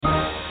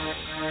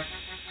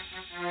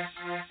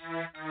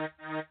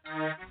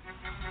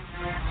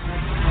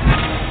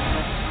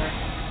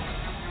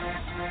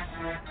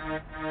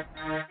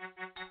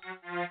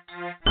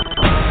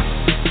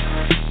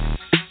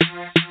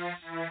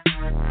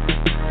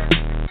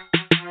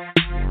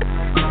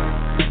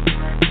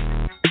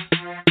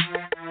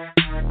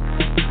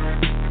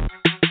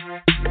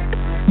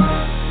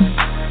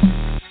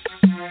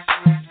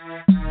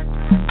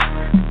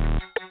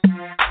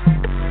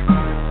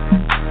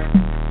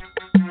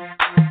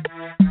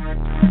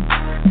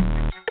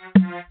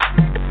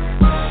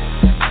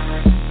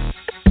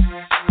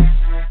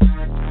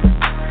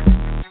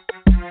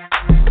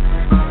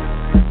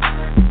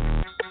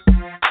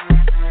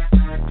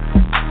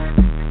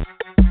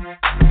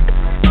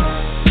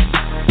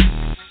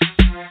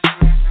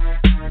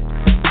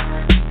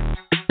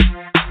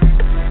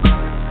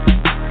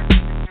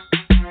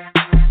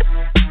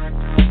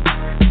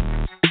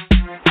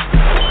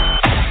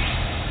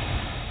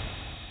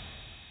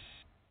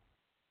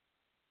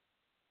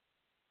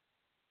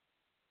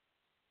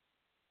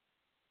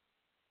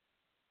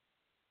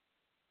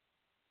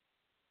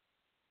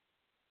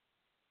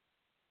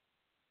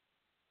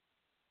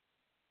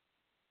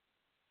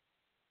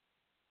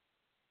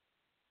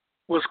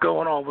What's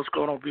going on? What's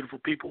going on, beautiful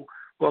people?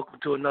 Welcome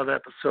to another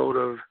episode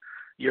of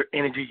Your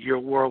Energy, Your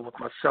World with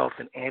myself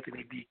and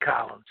Anthony D.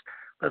 Collins.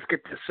 Let's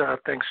get this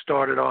thing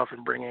started off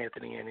and bring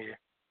Anthony in here.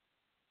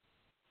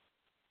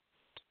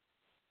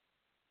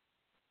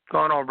 What's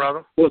going on,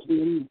 brother? What's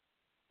going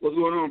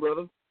on,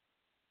 brother?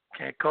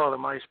 Can't call it,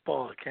 might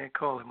spoil it. Can't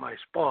call it, might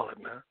spoil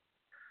it, man.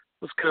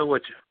 What's good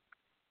with you?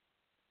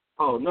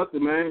 Oh,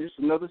 nothing, man. Just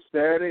another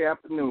Saturday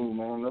afternoon,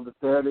 man. Another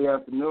Saturday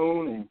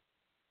afternoon, and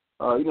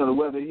the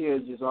weather here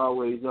is just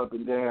always up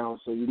and down,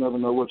 so you never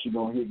know what you're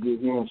gonna get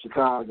here in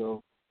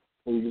Chicago.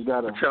 So you just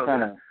gotta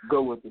kind of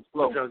go with the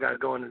flow. What y'all got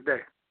going today?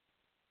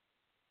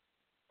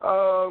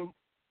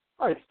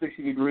 Like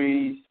 60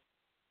 degrees,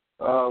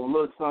 a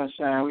little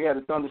sunshine. We had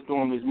a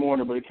thunderstorm this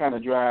morning, but it kind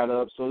of dried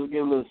up, so it'll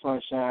get a little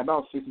sunshine.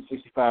 About 60,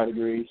 65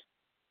 degrees.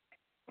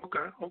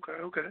 Okay.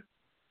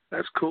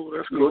 That's cool.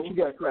 What you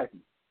got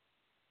cracking?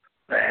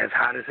 Man, it's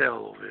hot as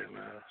hell over here,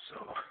 man.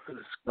 So it's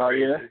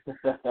crazy. Oh,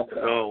 yeah? As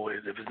always.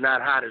 If it's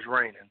not hot, it's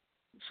raining.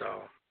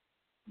 So,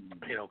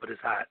 but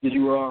it's hot. Did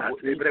you,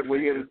 were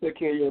you able to take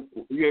care of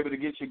were you able to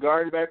get your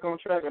garden back on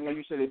track? I know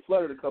you said it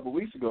flooded a couple of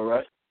weeks ago,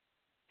 right?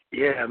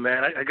 Yeah,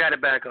 man. I got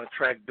it back on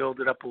track, built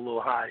it up a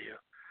little higher.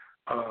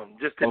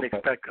 Just didn't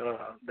expect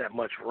that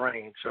much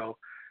rain. So,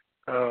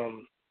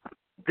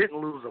 didn't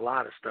lose a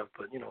lot of stuff,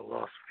 but,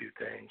 lost a few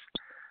things.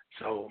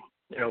 So,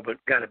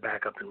 but got it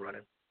back up and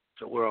running.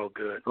 So we're all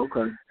good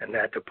in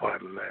that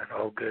department, man.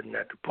 All good in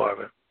that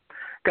department.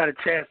 Got a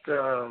chance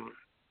to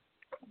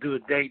do a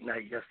date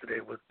night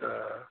yesterday with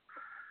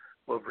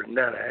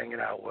Renetta, hanging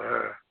out with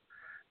her,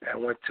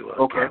 and went to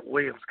a Trent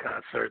Williams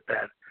concert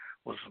that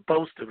was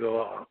supposed to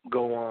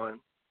go on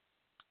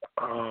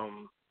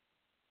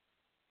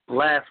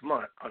last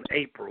month on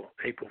April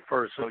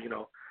 1st. So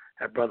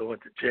that brother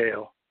went to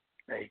jail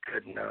and he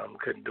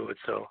couldn't do it.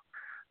 So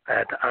I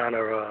had to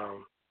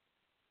honor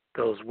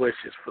those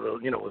wishes for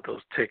those, with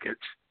those tickets.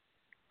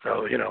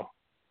 So,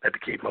 had to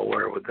keep my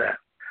word with that.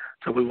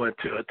 So we went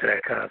to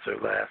that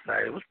concert last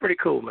night. It was pretty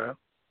cool, man.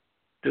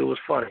 Dude was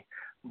funny.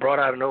 Brought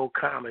out an old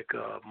comic,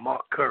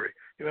 Mark Curry.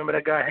 You remember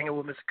that guy hanging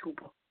with Mr.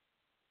 Cooper?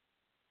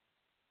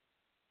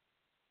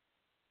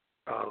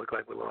 Oh, looked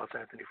like we lost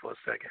Anthony for a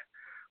second.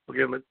 We'll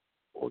give him a minute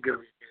to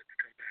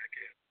come back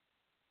in.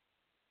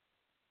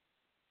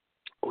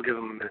 We'll give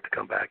him a minute to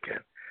come back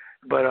in.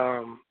 But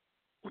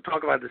we'll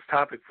talk about this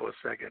topic for a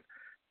second.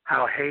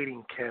 How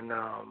hating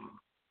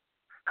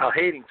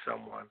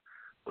someone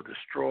will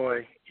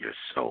destroy your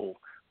soul.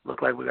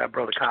 Look like we got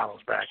Brother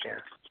Collins back in.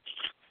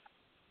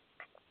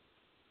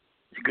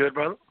 You good,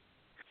 brother?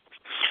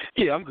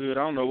 Yeah, I'm good.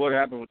 I don't know what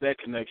happened with that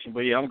connection,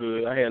 but yeah, I'm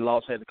good. I had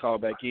to call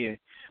back in.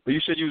 But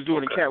you said you was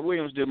doing the Cat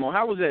Williams demo.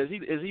 How was that?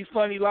 Is he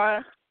funny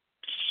live?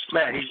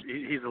 Man,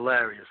 he's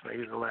hilarious, man.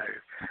 He's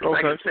hilarious. Okay.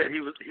 Like I said, he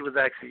was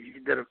actually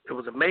it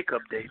was a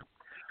makeup date.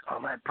 I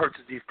had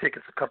purchased these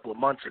tickets a couple of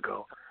months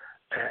ago,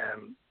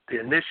 and the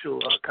initial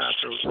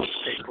concert was supposed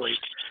to take place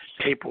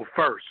April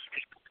 1st,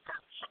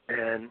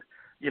 and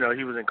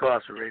he was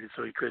incarcerated,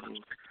 so he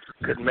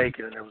couldn't make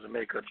it, and there was a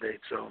makeup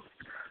date. So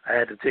I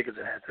had the tickets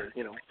and had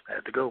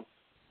to go.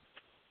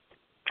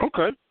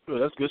 Okay, well,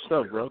 that's good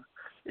stuff, bro.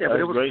 Yeah, but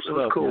it was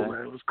cool,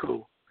 man. It was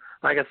cool.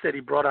 Like I said, he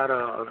brought out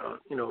a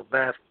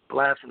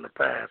blast from the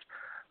past.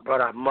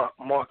 Brought out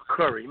Mark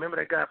Curry. Remember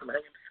that guy from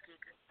Hanging?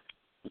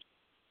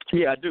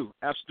 Yeah, I do.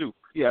 Absolutely.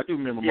 Yeah, I do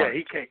remember. Yeah,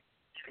 Mark.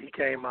 he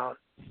came out.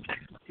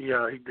 He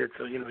did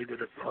he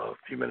did a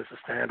few minutes of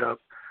stand up.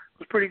 It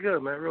was pretty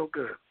good, man, real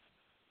good.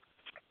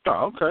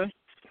 Oh, okay.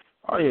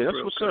 Oh yeah, that's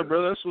real what's good. up,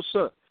 brother. That's what's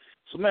up.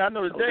 So man, I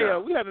know today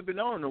we haven't been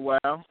on in a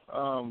while.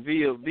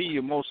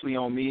 Via mostly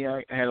on me.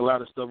 I had a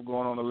lot of stuff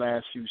going on the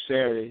last few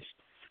Saturdays.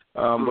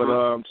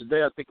 But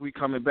today I think we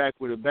coming back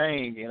with a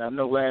bang, and I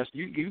know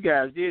you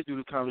guys did do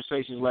the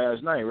conversations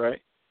last night,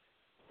 right?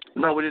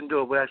 No, we didn't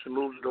do it. We actually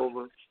moved it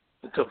over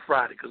until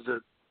Friday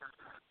because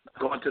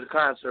going to the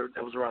concert,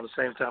 that was around the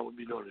same time we'd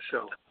be doing the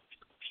show.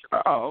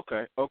 Oh,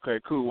 okay,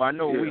 cool. I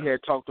know we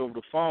had talked over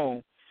the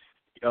phone.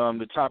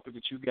 The topic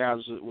that you guys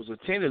was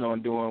intending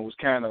on doing was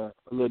kind of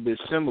a little bit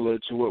similar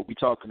to what we're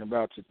talking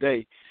about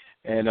today,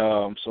 and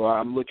so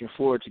I'm looking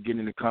forward to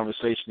getting the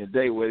conversation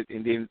today with.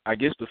 And then I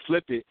guess to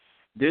flip it,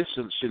 this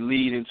should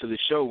lead into the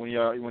show when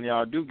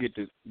y'all do get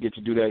to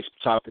do that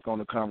topic on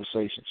the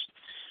conversations.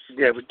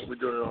 Yeah, we're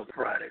doing it on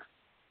Friday.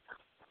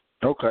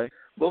 Okay.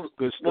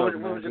 Good stuff,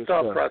 what was your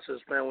thought process,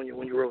 man, when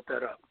you wrote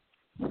that up?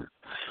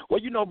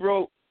 Well,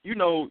 bro, I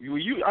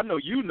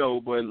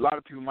know but a lot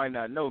of people might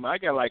not know, man. I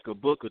got like a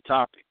book of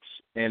topics,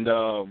 and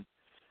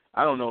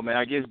I don't know, man.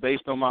 I guess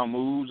based on my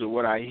moods or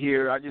what I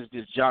hear, I just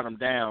jot them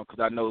down because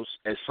I know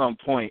at some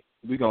point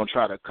we're gonna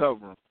try to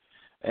cover them.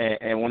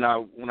 And when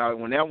I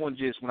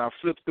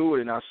flipped through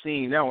it and I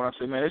seen that one, I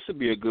said, man, this would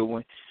be a good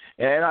one.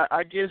 And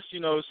I guess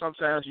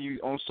sometimes you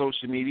on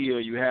social media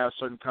you have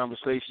certain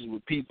conversations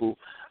with people.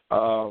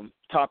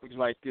 Topics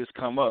like this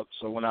come up.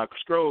 So when I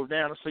scroll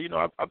down, I say,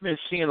 I've been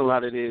seeing a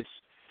lot of this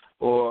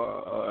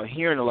or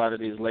hearing a lot of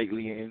this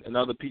lately in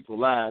other people's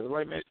lives.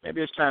 Like,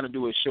 maybe it's time to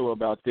do a show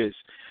about this.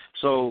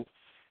 So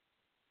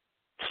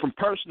from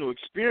personal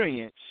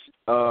experience,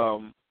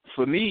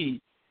 for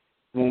me,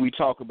 when we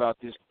talk about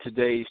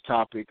today's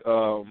topic,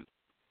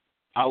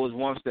 I was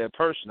once that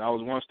person. I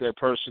was once that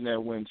person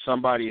that when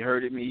somebody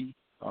hurted me,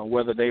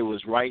 whether they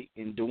was right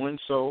in doing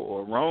so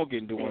or wrong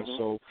in doing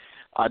so,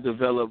 I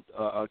developed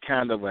a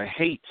kind of a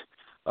hate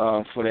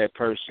for that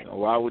person.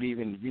 Or I would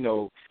even,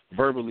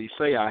 verbally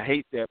say I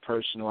hate that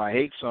person, or I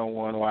hate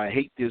someone, or I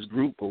hate this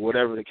group, or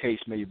whatever the case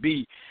may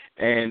be.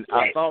 And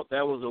I thought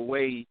that was a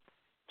way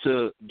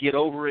to get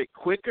over it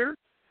quicker.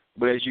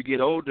 But as you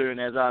get older,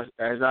 and as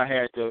I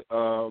had to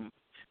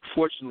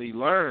fortunately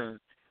learn,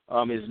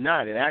 is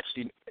not. It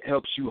actually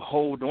helps you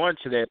hold on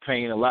to that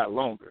pain a lot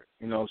longer.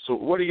 So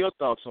what are your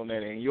thoughts on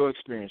that and your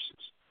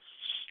experiences?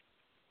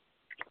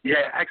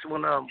 Yeah, actually,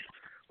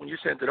 when you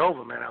sent it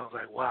over, man, I was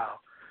like, wow,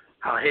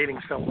 how hating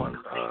someone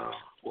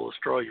will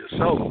destroy your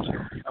soul.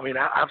 I mean,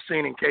 I've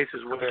seen in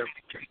cases where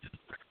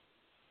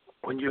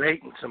when you're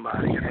hating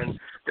somebody, and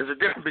there's a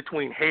difference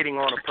between hating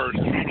on a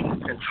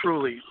person and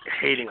truly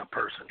hating a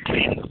person.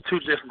 Two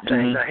different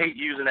things. I hate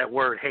using that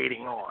word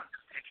hating on.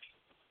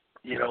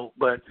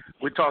 But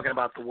we're talking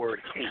about the word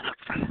hate,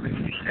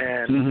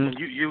 and when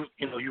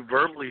you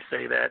verbally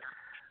say that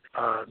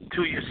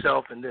to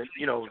yourself, and then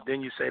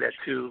then you say that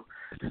to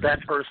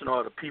that person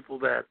or the people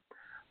that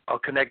are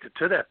connected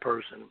to that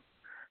person,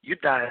 you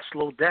die a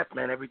slow death,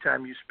 man. Every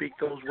time you speak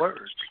those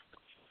words.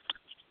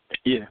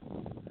 Yeah,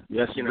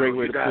 that's a great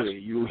way to put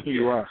it.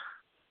 You are.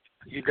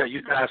 You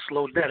die a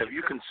slow death if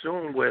you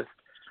consume with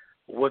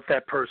what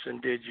that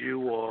person did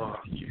you or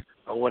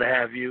what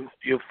have you.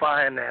 You'll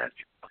find that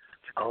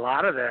a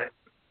lot of that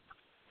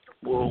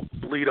will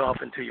lead off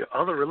into your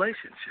other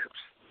relationships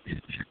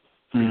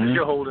because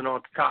you're holding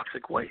on to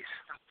toxic waste.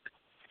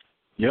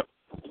 Yep.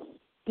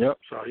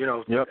 So,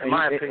 in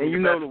my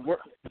opinion, the word.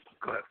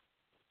 Go ahead.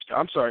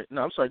 I'm sorry.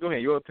 No, I'm sorry. Go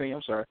ahead. Your opinion.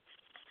 I'm sorry.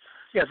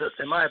 Yeah,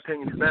 in my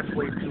opinion, the best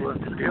way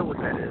to deal with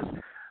that is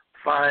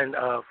find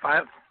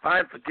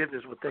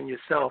forgiveness within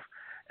yourself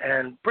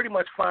and pretty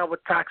much find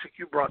what toxic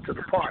you brought to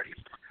the party.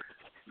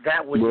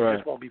 That way you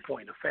just won't be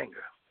pointing a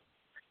finger.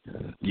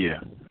 Yeah,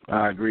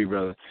 I agree,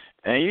 brother.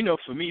 And,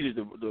 for me,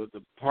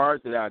 the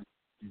part that I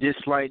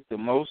dislike the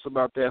most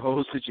about that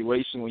whole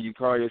situation when you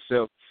call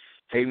yourself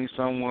hating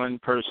someone,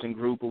 person,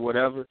 group, or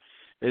whatever,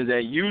 is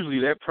that usually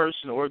that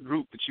person or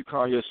group that you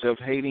call yourself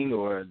hating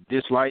or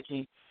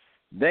disliking,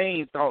 they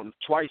ain't thought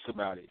twice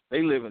about it.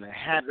 They live in a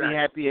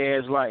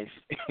happy-ass life,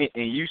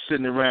 and you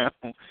sitting around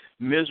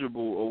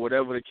miserable or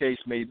whatever the case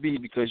may be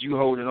because you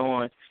holding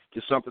on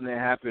to something that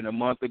happened a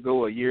month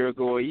ago, a year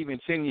ago, or even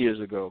 10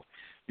 years ago.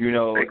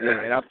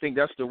 And I think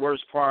that's the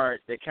worst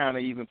part that kind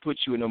of even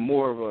puts you in a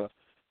more of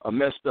a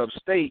messed up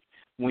state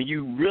when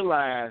you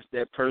realize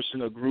that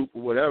person or group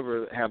or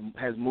whatever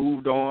has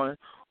moved on,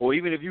 or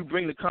even if you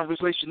bring the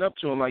conversation up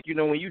to them, like,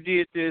 when you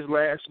did this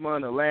last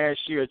month or last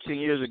year or 10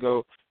 years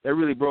ago, that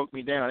really broke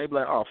me down. They'd be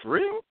like, oh, for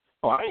real?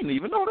 Oh, I didn't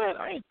even know that.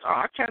 You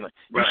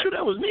sure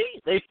that was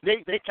me? They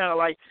kind of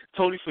like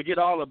totally forget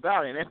all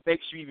about it, and that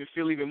makes you even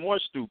feel even more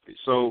stupid.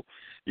 So,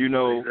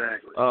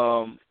 Exactly.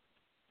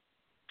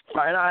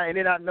 And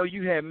then I know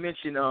you had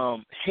mentioned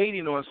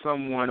hating on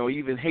someone or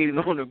even hating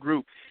on a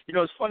group.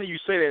 It's funny you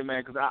say that,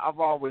 man, because I've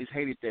always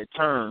hated that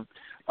term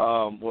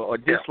or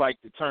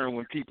disliked the term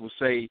when people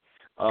say,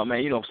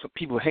 man, some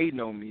people hating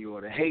on me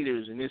or the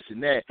haters and this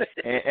and that.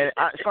 and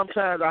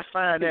sometimes I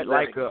find that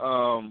like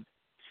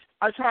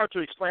it's hard to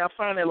explain. I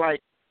find that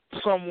like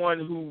someone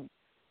who,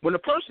 when a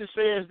person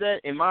says that,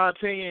 in my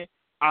opinion,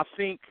 I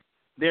think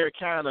they're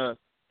kind of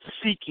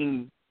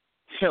seeking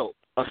help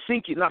or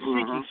seeking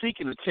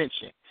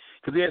attention.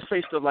 Because they'll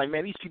say stuff like,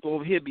 man, these people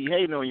over here be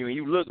hating on you, and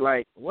you look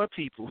like, what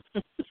people?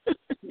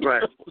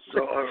 Right.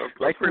 So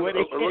like they're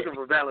looking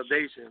for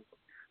validation.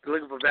 They're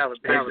looking for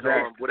validation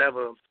on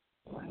whatever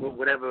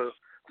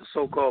the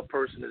so-called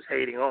person is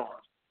hating on.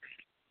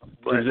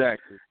 But,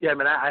 exactly. Yeah,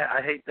 man,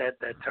 I hate that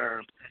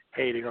term,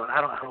 hating on.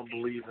 I don't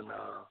believe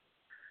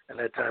in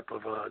that type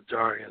of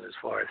jargon as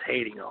far as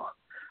hating on.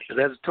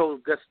 That's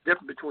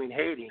different between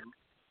hating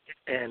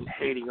and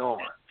hating on.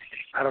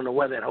 I don't know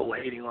where that whole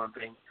hating on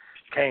thing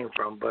came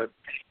from, but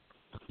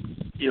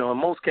in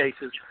most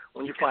cases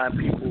when you find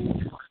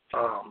people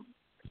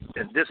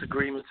in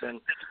disagreements and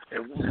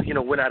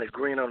we're not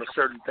agreeing on a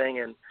certain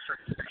thing, and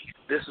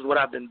this is what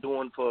I've been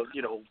doing for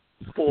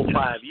 4 or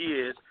 5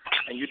 years,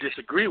 and you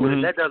disagree with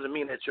it, that doesn't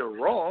mean that you're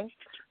wrong.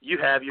 You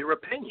have your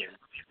opinion.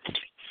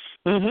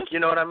 You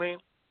know what I mean?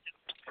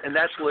 And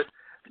that's what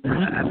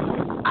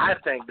I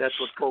think that's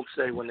what folks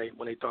say when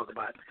they talk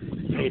about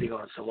hating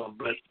on someone.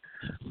 But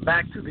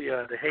back to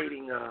the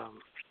hating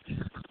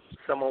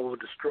someone will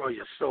destroy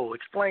your soul.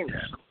 Explain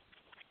that.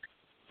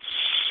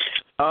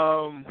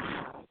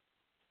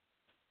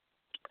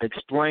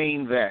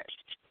 Explain that.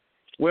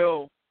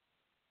 Well,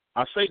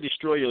 I say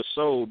destroy your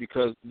soul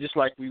because just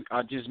like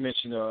I just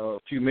mentioned a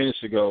few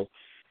minutes ago,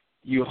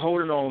 you're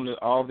holding on to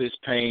all this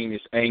pain,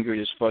 this anger,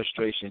 this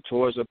frustration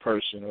towards a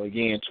person or,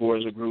 again,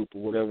 towards a group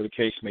or whatever the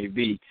case may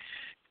be,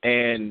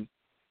 and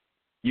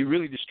you're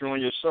really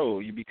destroying your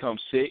soul. You become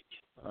sick,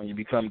 you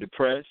become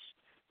depressed,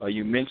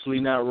 you're mentally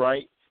not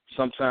right,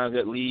 Sometimes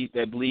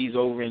that bleeds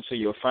over into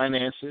your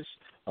finances.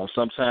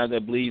 Sometimes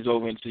that bleeds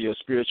over into your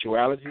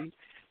spirituality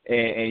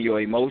and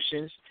your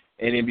emotions.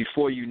 And then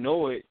before you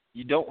know it,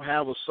 you don't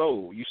have a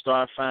soul. You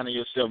start finding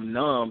yourself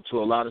numb to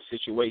a lot of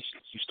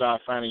situations. You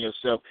start finding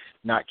yourself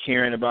not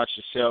caring about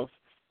yourself,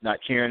 not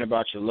caring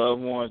about your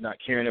loved ones, not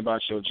caring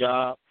about your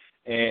job.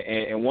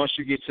 And once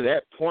you get to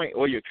that point,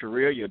 or your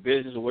career, your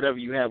business, or whatever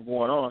you have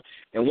going on,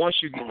 and once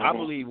you get, I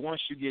believe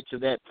once you get to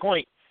that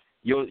point,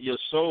 your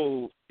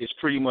soul is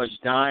pretty much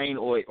dying,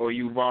 or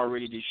you've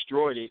already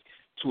destroyed it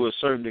to a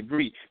certain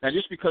degree. Now,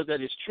 just because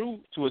that is true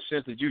to a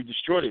sense that you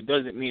destroyed it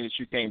doesn't mean that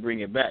you can't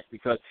bring it back,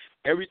 because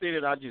everything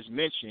that I just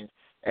mentioned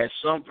at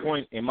some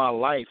point in my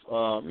life,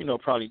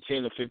 probably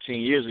 10 or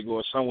 15 years ago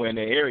or somewhere in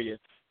that area,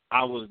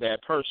 I was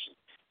that person.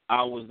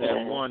 I was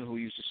that one who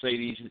used to say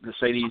these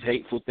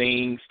hateful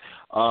things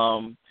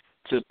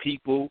to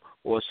people,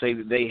 or say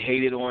that they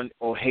hated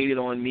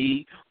on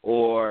me,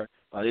 or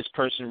this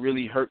person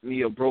really hurt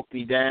me or broke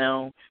me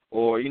down,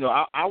 or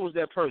I was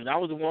that person. I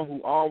was the one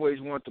who always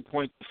wanted to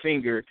point the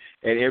finger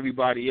at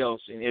everybody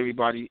else in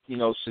everybody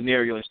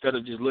scenario, instead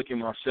of just looking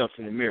myself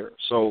in the mirror.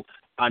 So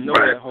I know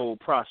that whole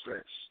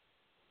process.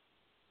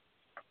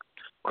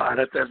 Wow,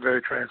 that's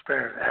very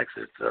transparent.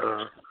 Actually,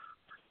 it's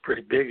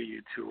pretty big of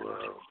you to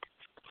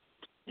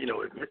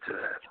admit to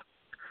that.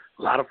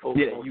 A lot of folks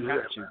won't do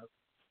that. Man.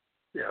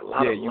 Yeah, a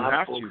lot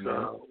of folks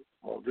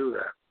won't do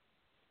that.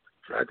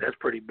 So that's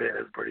pretty big.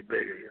 That's pretty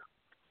big of you.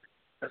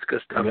 That's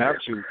good stuff. You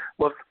have to.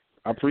 Well,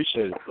 I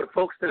appreciate it. For the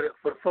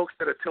folks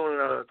that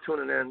are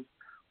tuning in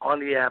on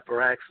the app or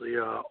actually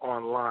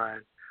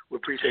online, we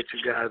appreciate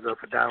you guys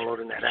for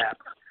downloading that app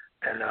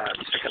and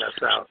checking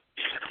us out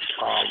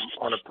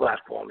on the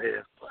platform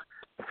here.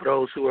 And for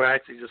those who are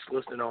actually just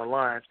listening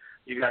online,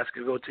 you guys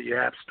can go to your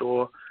app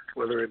store,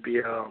 whether it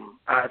be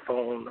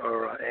iPhone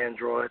or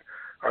Android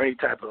or any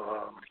type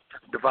of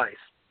device.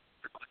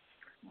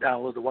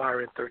 Download the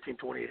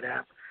YRN1328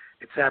 app.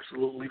 It's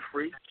absolutely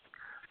free.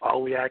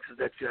 All we ask is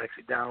that you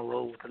actually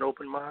download with an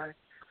open mind,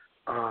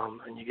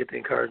 and you get the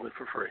encouragement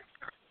for free.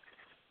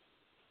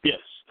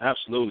 Yes,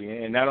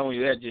 absolutely. And not only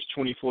that, just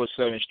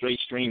 24/7 straight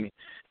streaming.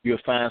 You'll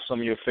find some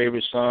of your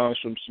favorite songs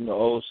from some of the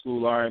old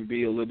school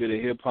R&B, a little bit of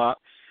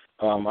hip-hop.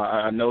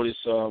 I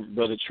noticed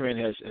Brother Trent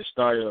has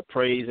started a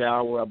praise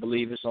hour. I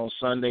believe it's on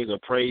Sundays, a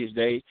praise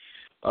day,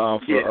 for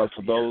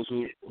those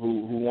who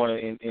want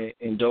to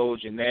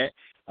indulge in that.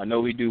 I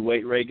know we do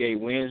Reggae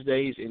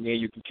Wednesdays, and then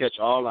you can catch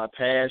all our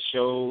past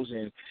shows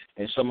and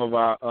some of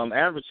our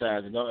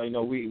advertising.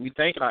 We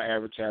thank our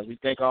advertisers. We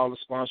thank all the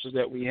sponsors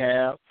that we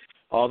have,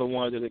 all the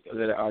ones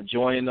that are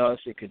joining us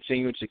and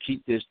continuing to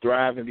keep this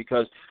thriving,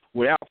 because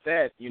without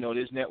that,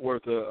 this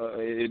network,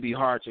 it'd be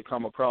hard to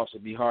come across.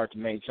 It'd be hard to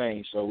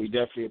maintain. So we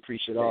definitely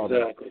appreciate all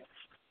that.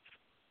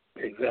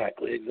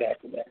 Exactly,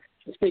 man.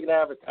 And speaking of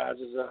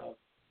advertisers,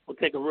 we'll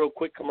take a real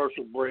quick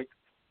commercial break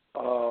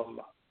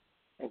and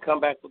come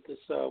back with this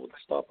with the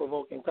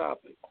thought-provoking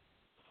topic.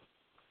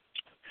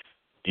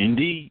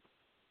 Indeed.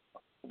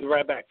 We'll be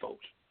right back,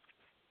 folks.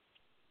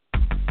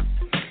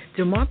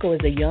 DeMarco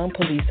is a young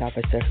police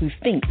officer who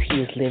thinks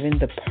he is living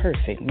the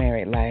perfect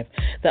married life.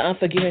 The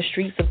unforgiving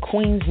streets of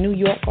Queens, New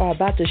York are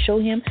about to show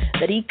him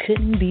that he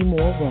couldn't be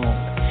more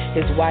wrong.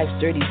 His wife's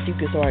dirty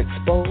secrets are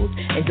exposed,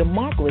 and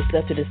DeMarco is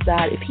left to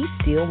decide if he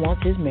still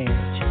wants his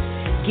marriage.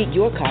 Get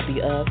your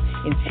copy of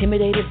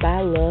Intimidated by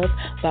Love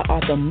by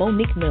author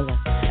Monique Miller.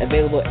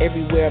 Available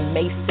everywhere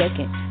May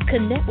 2nd.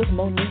 Connect with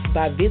Monique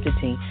by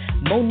visiting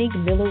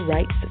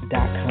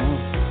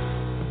MoniqueMillerWrites.com.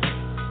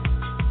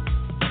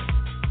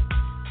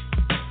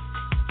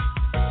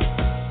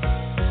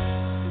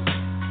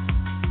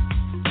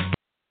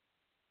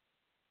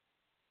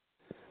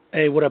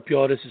 Hey, what up,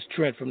 y'all? This is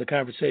Trent from The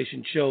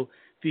Conversation Show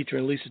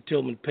featuring Lisa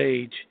Tillman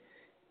Page.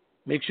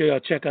 Make sure y'all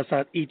check us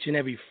out each and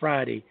every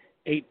Friday,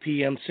 8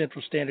 p.m.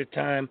 Central Standard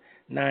Time,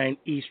 9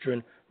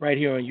 Eastern, right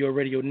here on your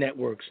radio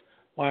networks,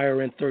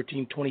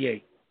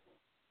 YRN1328.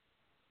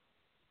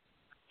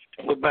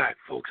 We're back,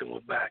 folks, and we're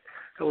back.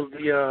 That was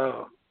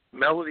the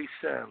Melody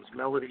Sims.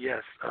 Melody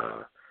S.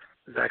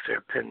 Is actually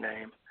her pen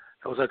name.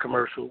 That was a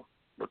commercial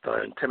with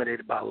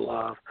Intimidated by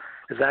Love.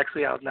 It's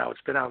actually out now.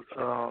 It's been out,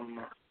 I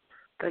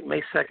think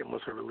May 2nd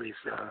was her release.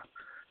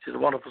 She's a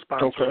wonderful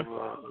sponsor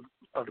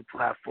of the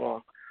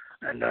platform,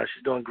 and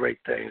she's doing great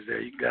things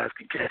there. You guys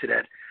can catch it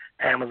at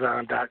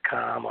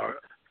Amazon.com or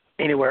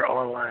anywhere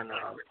online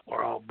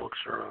where all books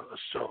are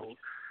sold.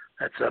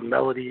 That's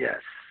Melody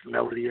S.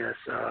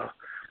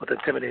 With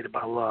Intimidated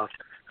by Love.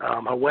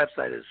 Her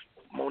website is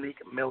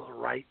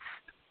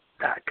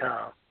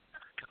MoniqueMillerWrites.com.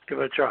 Give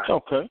it a try.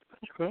 Okay.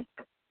 Good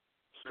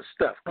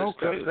stuff.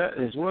 That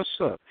is what's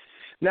up.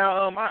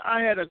 Now,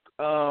 I had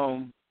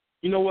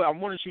you know what? I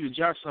wanted you to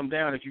jot some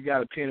down if you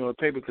got a pen or a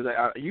paper, because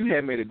you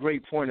had made a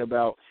great point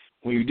about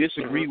when you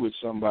disagree with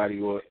somebody,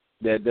 or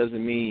that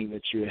doesn't mean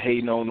that you're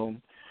hating on them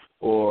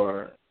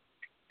or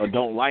or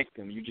don't like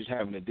them. You're just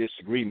having a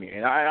disagreement.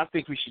 And I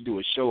think we should do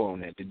a show on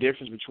that, the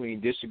difference between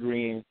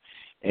disagreeing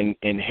and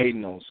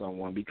hating on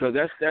someone, because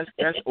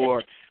that's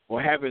or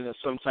having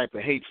some type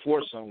of hate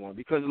for someone,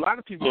 because a lot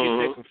of people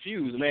get that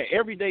confused. Man,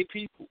 everyday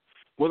people,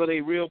 whether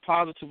they real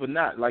positive or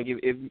not, like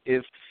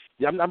if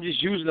I'm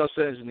just using us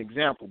as an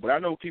example, but I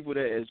know people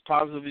that as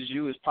positive as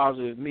you, as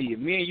positive as me. If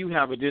me and you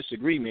have a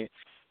disagreement,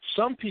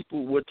 some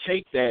people would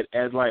take that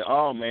as like,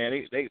 oh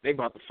man, they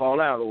about to fall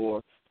out,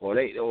 or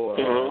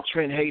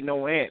Trent hating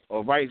on Ant,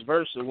 or vice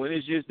versa, when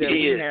it's just that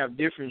we have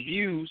different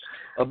views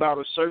about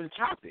a certain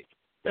topic.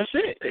 That's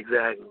it.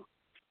 Exactly.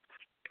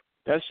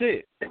 That's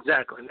it.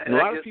 Exactly. And a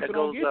lot of people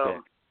don't get that.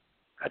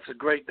 That's a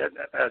great.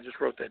 I just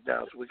wrote that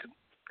down so we can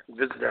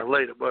visit that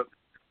later. But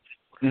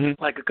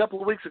like a couple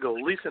of weeks ago,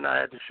 Lisa and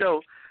I had the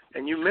show,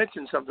 and you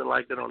mentioned something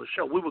like that on the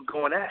show. We were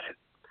going at it,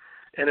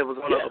 and it was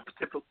on a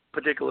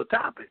particular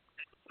topic.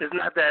 It's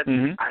not that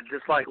I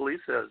dislike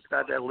Lisa. It's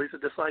not that Lisa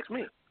dislikes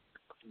me.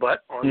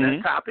 But on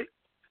that topic,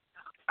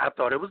 I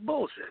thought it was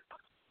bullshit.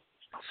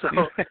 So,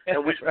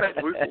 and we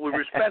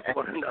respect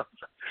one another.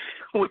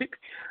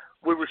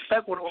 We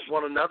respect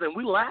one another, and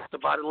we laughed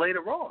about it later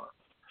on.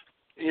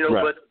 You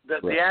know,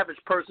 but the average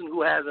person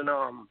who hasn't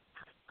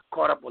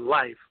caught up with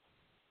life,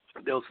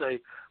 they'll say,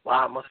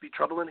 "Wow, it must be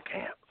trouble in the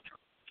camp."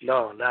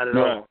 No, not at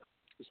all.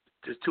 It's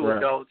just two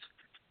adults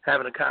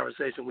having a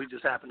conversation. We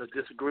just happen to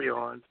disagree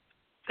on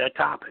that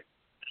topic.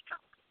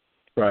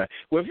 Right.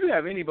 Well, if you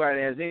have anybody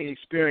that has any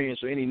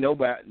experience or any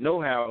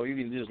know-how, or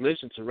even just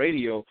listen to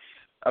radio,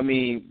 I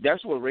mean,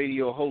 that's what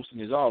radio hosting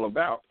is all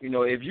about. You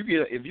know, if you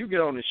get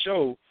on the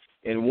show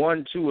and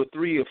 1, 2, or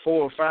 3, or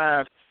 4, or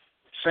 5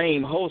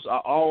 same hosts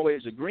are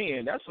always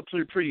agreeing, that's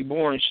a pretty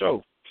boring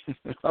show.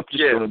 I'm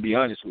just going to be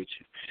honest with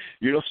you.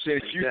 You know what I'm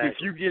saying?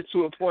 If you get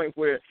to a point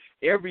where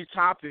every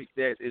topic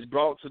that is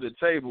brought to the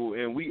table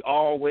and we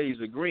always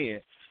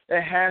agreeing,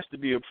 that has to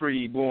be a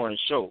pretty boring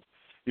show.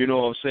 You know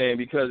what I'm saying?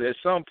 Because at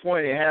some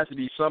point it has to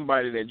be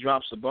somebody that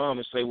drops a bomb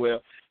and say,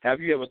 well, have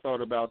you ever thought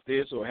about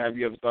this, or have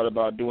you ever thought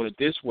about doing it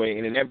this way?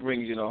 And then that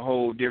brings in a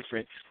whole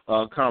different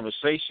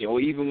conversation.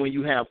 Or even when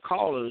you have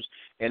callers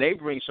and they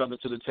bring something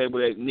to the table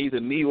that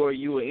neither me or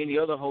you or any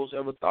other host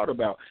ever thought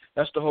about.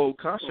 That's the whole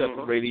concept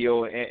of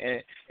radio.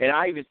 And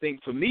I even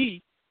think for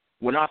me,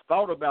 when I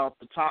thought about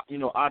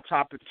our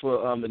topic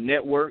for the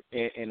network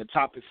and the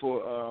topic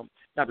for,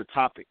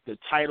 the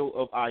title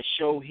of our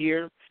show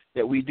here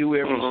that we do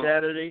every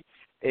Saturday,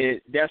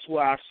 that's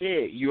why I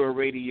said your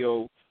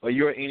radio or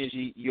your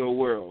energy, your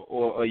world,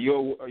 or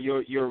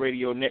your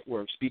radio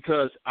networks,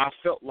 because I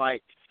felt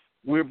like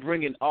we're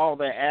bringing all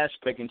that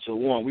aspect into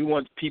one. We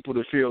want people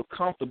to feel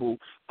comfortable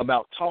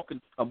about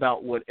talking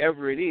about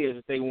whatever it is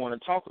that they want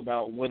to talk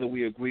about, whether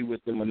we agree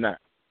with them or not.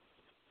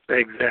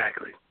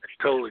 Exactly.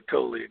 Totally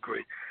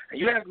agree. And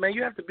you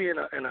have to be in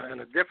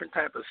a different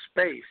type of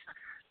space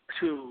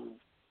to,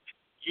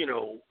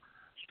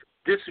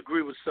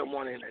 disagree with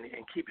someone and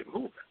keep it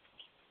moving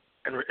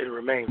and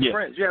remain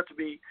friends. You have to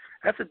be.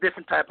 That's a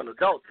different type of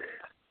adult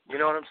there. You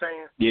know what I'm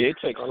saying? Yeah, it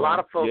takes a lot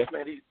of folks,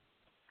 man.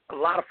 A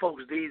lot of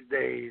folks these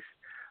days,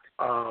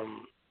 I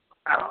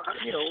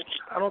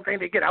don't think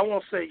they get. I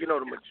won't say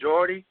the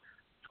majority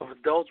of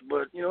adults,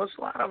 but it's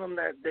a lot of them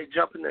that they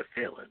jump in their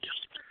feelings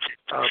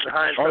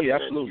behind. Oh yeah,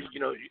 absolutely.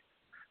 You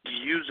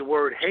use the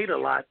word hate a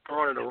lot,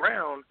 throwing it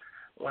around,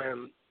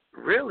 when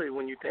really,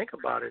 when you think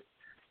about it,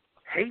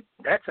 hate,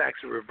 that's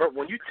actually reverse.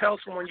 When you tell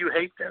someone you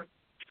hate them,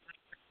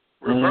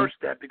 reverse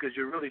that, because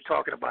you're really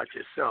talking about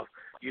yourself.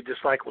 You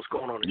dislike what's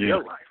going on in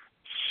your life.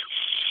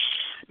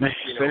 Man,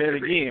 say that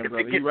again,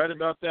 brother. You're right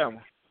about that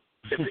one.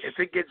 If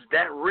it gets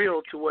that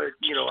real to where,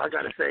 I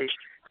got to say,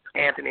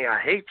 Anthony, I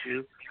hate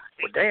you,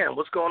 well, damn,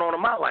 what's going on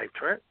in my life,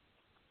 Trent?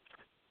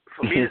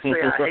 For me to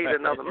say I hate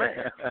another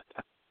man.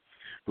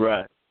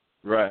 Right.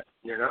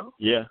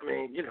 Yeah. I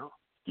mean,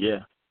 Yeah.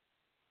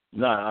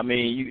 Nah, I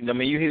mean,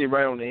 you hit it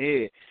right on the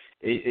head.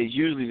 It's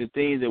usually the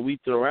things that we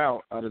throw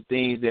out are the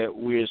things that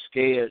we're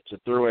scared to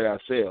throw at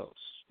ourselves.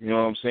 You know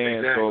what I'm saying?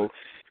 Exactly. So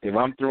if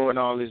I'm throwing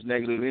all this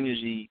negative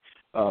energy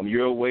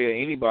your way or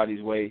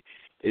anybody's way,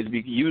 it's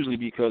usually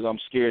because I'm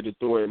scared to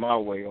throw it my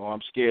way, or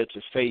I'm scared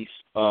to face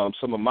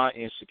some of my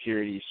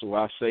insecurities. So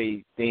I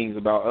say things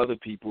about other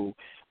people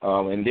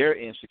and their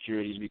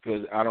insecurities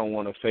because I don't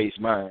want to face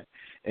mine.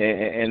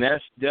 And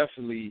that's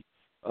definitely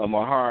a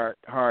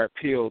hard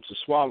pill to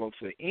swallow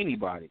for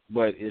anybody,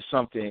 but it's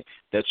something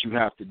that you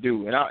have to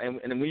do.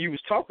 And when you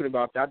was talking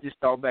about that, I just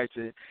thought back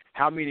to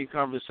how many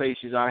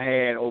conversations I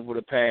had over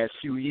the past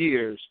few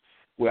years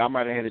where I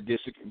might have had a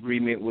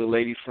disagreement with a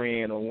lady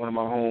friend or one of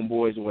my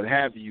homeboys or what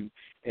have you,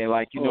 and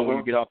when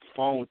you get off the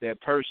phone with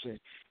that person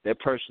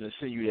will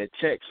send you that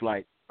text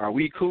like, "Are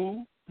we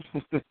cool?"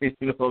 You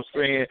know what I'm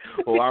saying?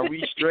 Or "Are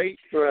we straight?"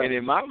 Right. And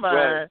in my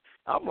mind,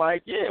 I'm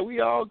like, "Yeah, we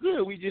all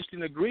good. We just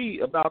didn't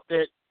agree about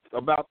that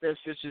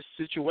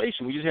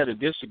situation. We just had a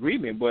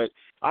disagreement, but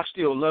I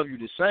still love you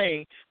the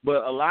same."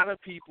 But a lot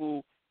of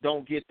people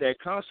don't get that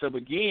concept.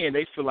 Again,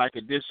 they feel like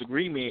a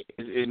disagreement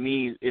it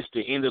means it's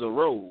the end of the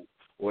road,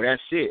 or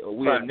that's it, or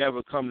we'll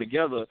never come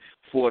together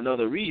for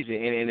another reason.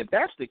 And if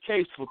that's the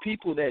case for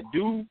people that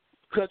do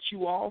cut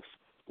you off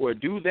or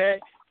do that,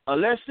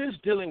 unless it's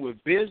dealing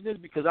with business,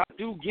 because I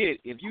do get,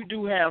 if you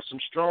do have some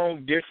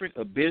strong, different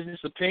business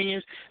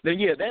opinions, then,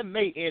 yeah, that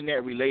may end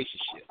that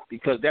relationship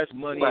because that's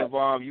money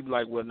involved. You be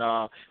like, well,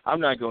 nah,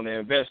 I'm not going to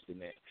invest in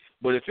that.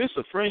 But if it's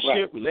a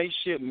friendship,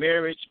 relationship,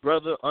 marriage,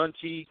 brother,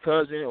 auntie,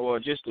 cousin, or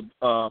just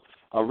a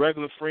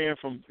regular friend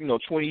from,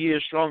 20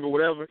 years strong or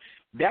whatever,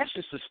 that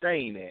should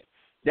sustain that.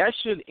 That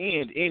shouldn't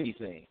end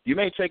anything. You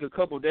may take a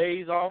couple of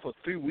days off or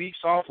 3 weeks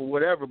off or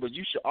whatever, but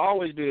you should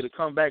always be able to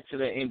come back to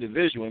that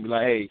individual and be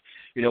like, hey,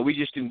 we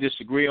just didn't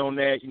disagree on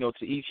that,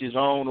 to each his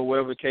own or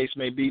whatever the case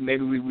may be.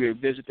 Maybe we will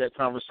revisit that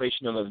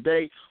conversation another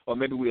day, or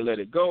maybe we'll let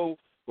it go,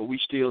 but we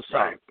still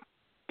solid.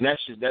 And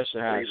that's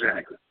how it should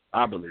be,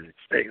 I believe.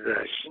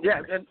 Exactly. Yeah,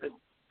 and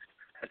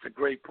that's a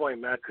great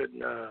point, man. I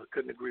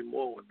couldn't agree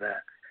more with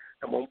that.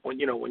 And when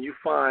you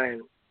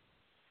find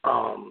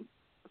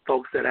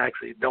folks that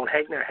actually don't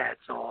hang their hats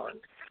on,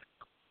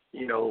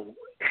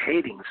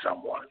 hating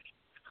someone,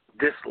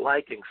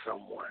 disliking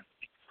someone,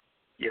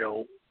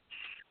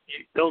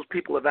 those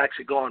people have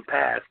actually gone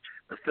past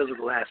the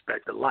physical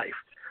aspect of life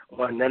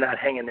when they're not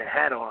hanging their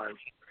hat on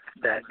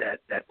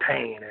that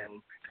pain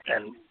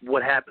and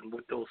what happened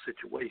with those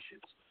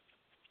situations.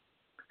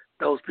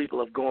 Those people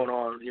have gone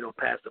on,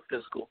 past the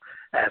physical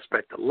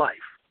aspect of life.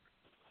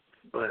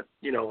 But,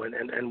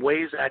 and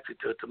ways actually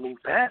to move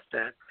past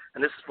that,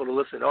 and this is for the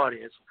listening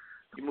audience,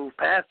 you move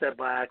past that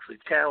by actually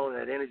channeling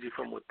that energy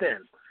from within,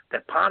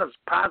 that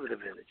positive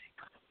energy.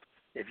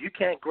 If you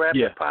can't grab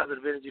that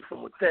positive energy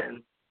from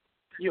within,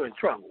 you're in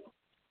trouble.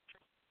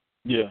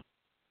 Yeah.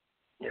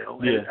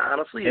 And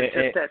honestly, it's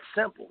just that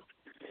simple.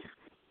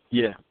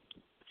 Yeah.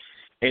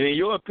 And in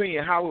your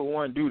opinion, how would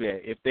one do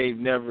that if they've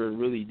never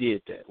really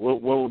did that?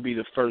 What would be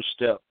the first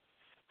step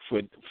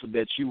for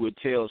that you would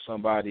tell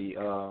somebody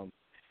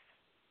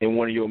in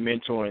one of your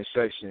mentoring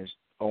sections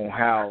on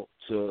how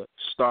to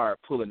start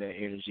pulling that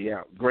energy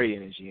out, great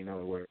energy, in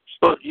other words?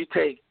 Well, you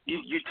take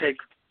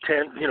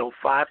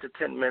 5 to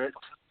 10 minutes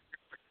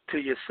to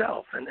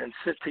yourself and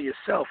sit to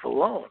yourself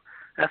alone.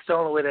 That's the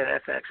only way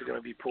that's actually going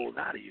to be pulled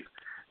out of you.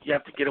 You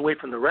have to get away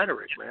from the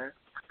rhetoric, man.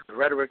 The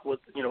rhetoric with,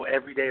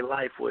 everyday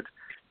life with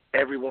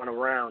everyone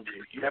around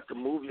you. You have to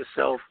move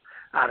yourself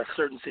out of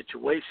certain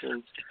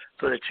situations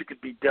so that you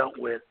could be dealt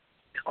with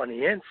on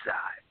the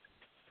inside.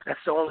 That's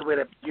the only way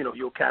that,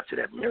 you'll capture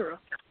that mirror.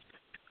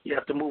 You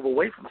have to move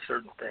away from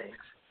certain things.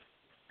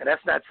 And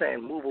that's not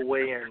saying move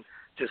away and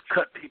just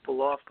cut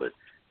people off, but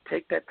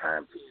take that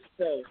time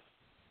for yourself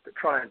to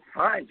try and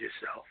find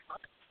yourself.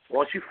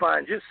 Once you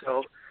find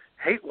yourself,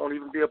 hate won't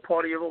even be a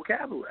part of your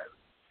vocabulary.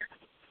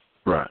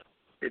 Right.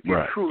 If you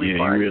truly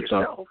find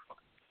yourself.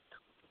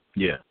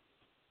 Yeah.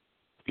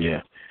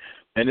 Yeah.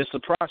 And it's a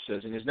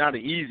process, and it's not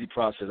an easy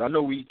process. I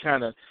know we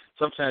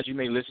sometimes you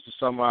may listen to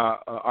some of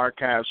our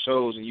archive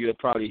shows, and you'll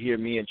probably hear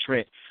me and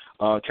Trent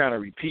kind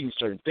of repeating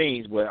certain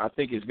things, but I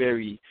think it's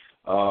very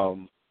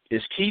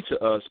it's key to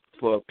us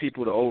for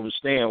people to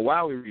understand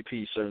why we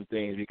repeat certain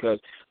things, because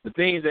the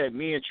things that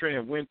me and Trent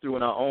have went through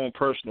in our own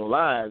personal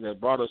lives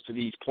that brought us to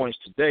these points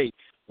today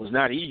was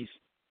not easy.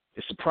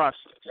 It's a process.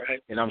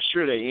 Right. And I'm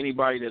sure that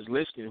anybody that's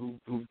listening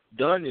who've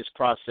done this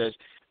process,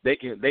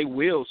 they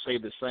will say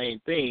the same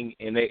thing,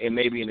 and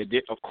maybe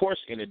of course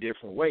in a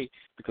different way,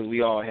 because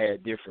we all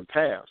had different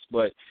paths.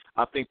 But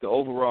I think the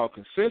overall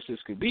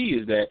consensus could be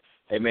is that,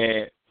 hey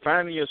man,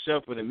 finding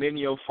yourself and admitting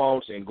your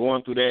faults and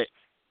going through that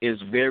is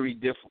very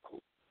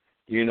difficult,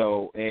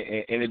 and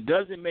it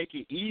doesn't make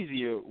it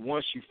easier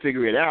once you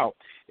figure it out.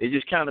 It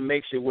just kind of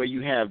makes it where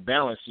you have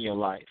balance in your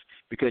life,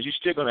 because you're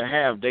still going to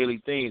have daily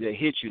things that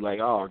hit you like,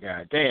 oh,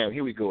 God damn,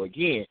 here we go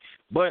again.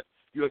 But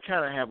you'll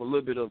kind of have a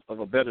little bit of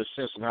a better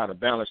sense of how to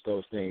balance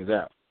those things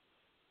out.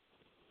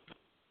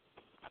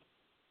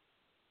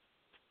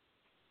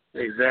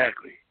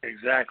 Exactly,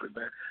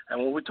 man.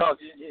 And when we talk,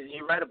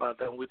 you're right about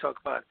that. When we talk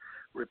about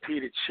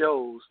repeated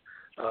shows,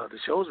 the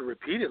shows are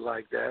repeated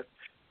like that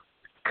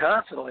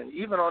constantly, and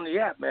even on the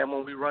app, man,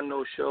 when we run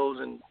those shows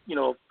and,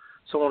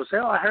 someone will say,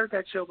 oh, I heard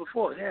that show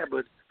before. Yeah,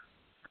 but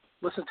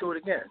listen to it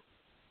again.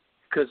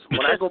 Because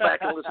when I go back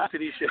and listen to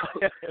these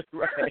shows,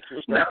 right.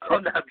 No,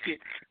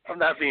 I'm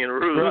not being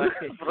rude,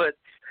 right. But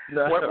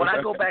when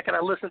I go back and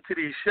I listen to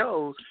these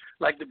shows,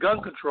 like the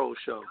gun control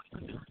show,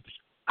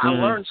 I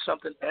learn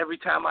something every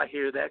time I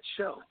hear that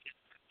show,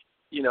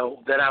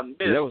 that I missed.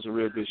 Yeah, that was a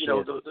real good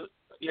show.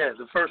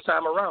 The first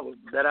time around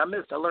that I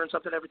missed, I learned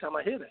something every time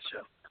I hear that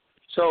show.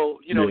 So,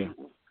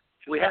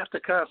 we have to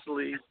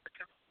constantly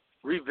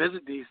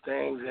revisit these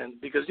things, and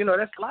because,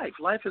 that's life.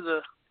 Life is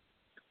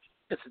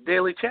it's a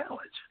daily challenge.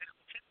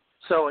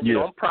 So, and,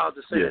 I'm proud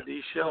to say that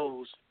these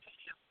shows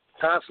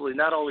constantly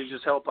not only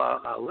just help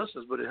our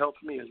listeners, but it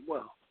helps me as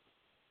well.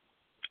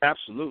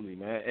 Absolutely,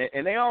 man.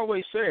 And they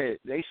always say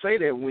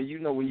that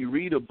when you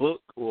read a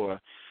book or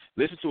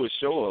listen to a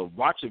show or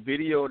watch a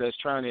video that's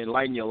trying to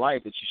enlighten your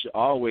life, that you should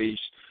always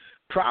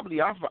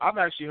I've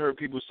actually heard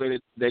people say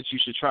that you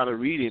should try to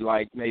read it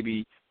like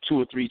maybe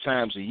 2 or 3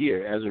 times a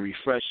year as a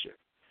refresher.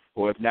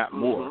 or if not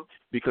more,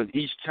 because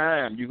each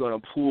time you're going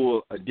to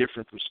pull a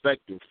different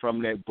perspective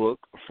from that book,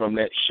 from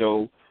that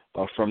show,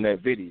 or from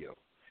that video.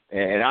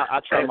 And I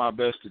try my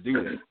best to do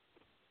that.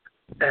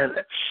 And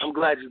I'm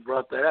glad you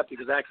brought that up,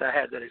 because actually I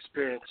had that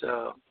experience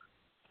a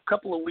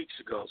couple of weeks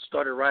ago.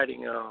 Started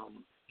writing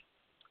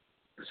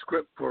the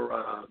script for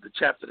the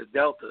chapter The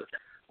Delta.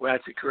 We're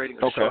actually creating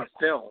a short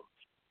film.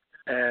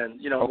 And,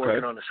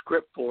 working on the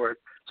script for it.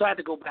 So I had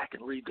to go back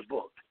and read the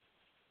book.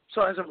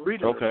 So as I'm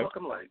reading the book,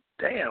 I'm like,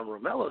 damn,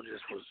 Romello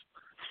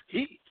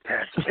he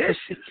had some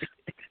issues.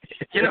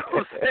 You know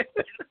what I'm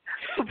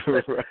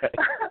saying? Right.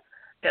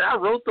 And I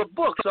wrote the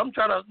book, so I'm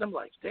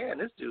like, damn,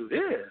 this dude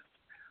is.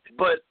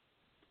 But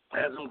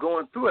as I'm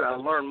going through it, I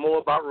learned more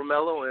about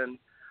Romello and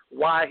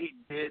why he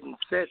did and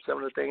said some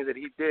of the things that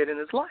he did in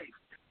his life.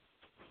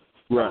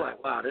 Right. I'm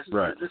like, wow, this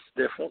is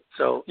different.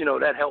 So,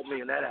 that helped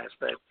me in that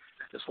aspect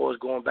as far as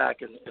going back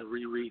and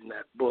rereading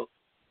that book.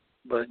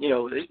 But,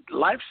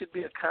 life should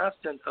be a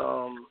constant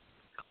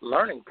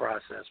learning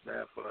process,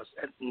 man, for us.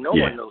 And no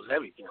one knows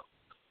everything.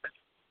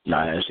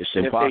 Nah, it's just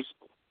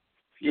impossible.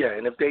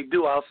 And if they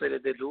do, I'll say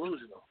that they're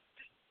delusional.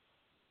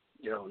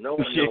 No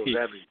one knows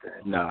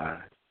everything. Nah,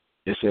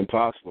 it's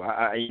impossible.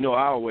 I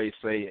always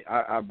say,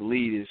 I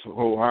believe this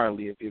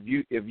wholeheartedly.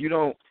 If you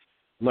don't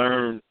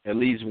learn at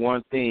least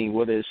one thing,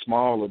 whether it's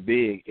small or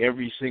big,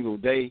 every single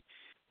day,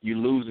 you're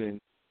losing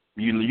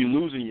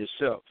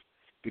yourself,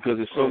 because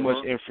there's so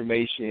much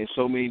information and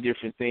so many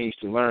different things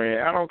to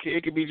learn. I don't care.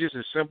 It could be just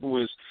as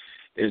simple as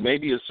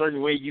maybe a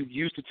certain way you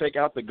used to take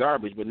out the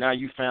garbage, but now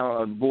you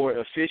found a more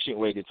efficient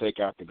way to take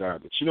out the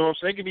garbage. You know what I'm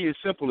saying? It could be as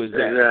simple as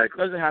that.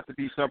 Exactly. It doesn't have to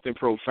be something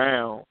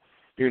profound,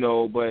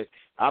 but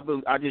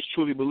I just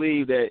truly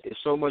believe that there's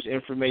so much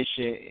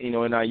information, in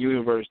our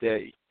universe,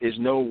 that there's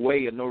no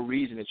way or no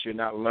reason that you're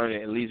not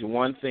learning at least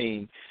one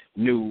thing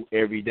new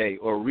every day,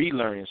 or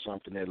relearning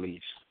something at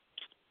least.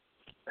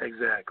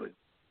 Exactly.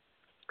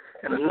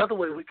 And another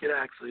way we could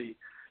actually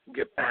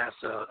get past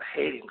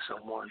hating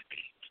someone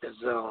is,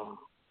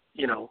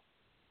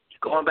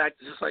 going back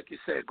to, just like you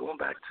said, going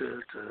back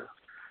to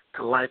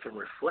life and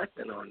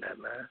reflecting on that,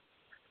 man.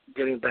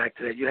 Getting back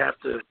to that, you have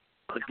to,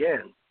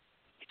 again,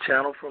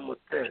 channel from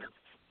within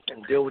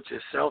and deal with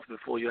yourself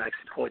before you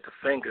actually point the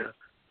finger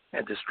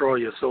and destroy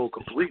your soul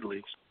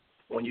completely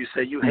when you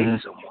say you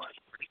hate someone.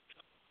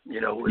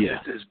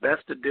 It's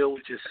best to deal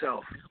with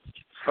yourself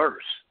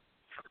first.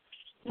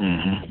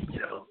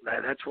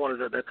 That's one of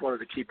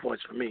the key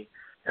points for me,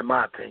 in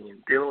my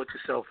opinion. Dealing with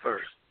yourself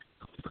first.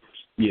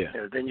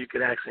 Yeah. Then you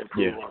can actually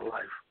improve on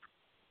life.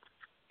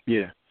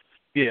 Yeah.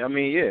 Yeah. I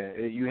mean,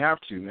 you have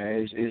to,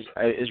 man.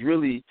 It's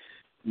really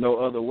no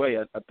other way.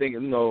 I think,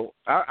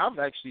 I've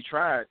actually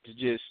tried to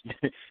just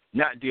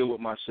not deal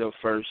with myself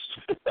first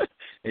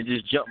and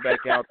just jump back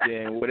out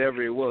there and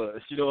whatever it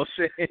was. You know what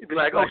I'm saying? Be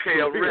like,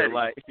 okay, I'm ready.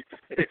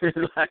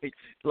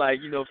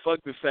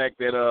 Fuck the fact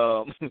that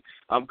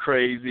I'm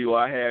crazy, or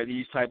I have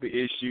these type of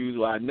issues,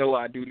 or I know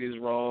I do this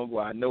wrong,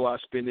 or I know I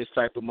spend this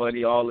type of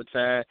money all the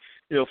time.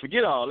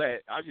 Forget all that.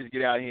 I'll just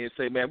get out here and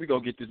say, man, we're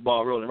going to get this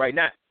ball rolling right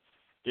now.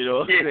 You know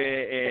what I'm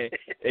saying?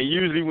 And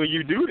usually when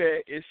you do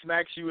that, it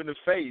smacks you in the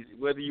face,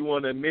 whether you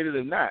want to admit it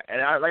or not.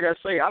 And like I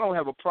say, I don't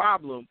have a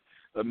problem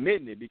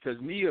admitting it, because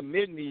me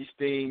admitting these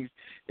things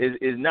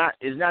is not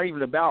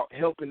even about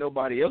helping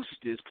nobody else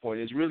at this point.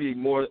 It's really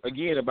more,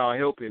 again, about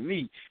helping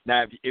me.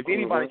 Now, if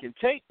anybody can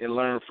take and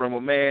learn from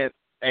a man,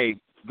 hey,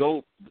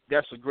 go.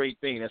 That's a great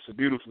thing. That's a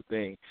beautiful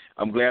thing.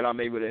 I'm glad I'm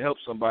able to help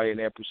somebody in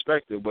that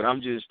perspective. But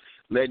I'm just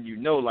letting you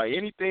know, like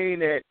any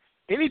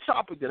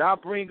topic that I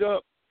bring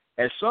up,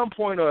 at some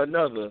point or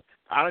another,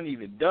 I done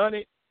even done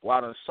it, or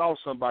I done saw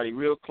somebody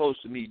real close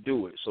to me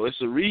do it. So it's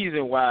the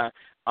reason why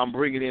I'm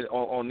bringing it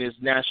on this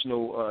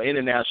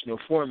international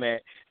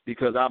format,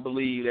 because I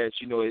believe that,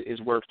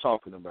 it's worth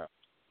talking about.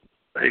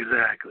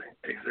 Exactly.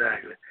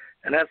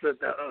 And that's that's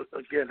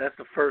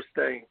the first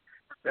thing.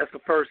 That's the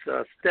first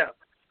step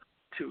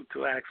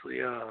to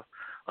actually a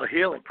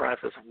healing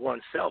process of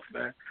oneself,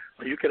 man.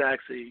 When you can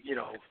actually,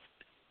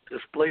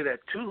 display that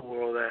to the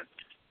world that,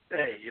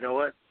 hey, you know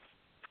what?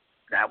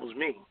 That was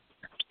me.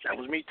 That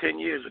was me 10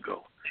 years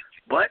ago.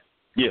 But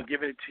I'm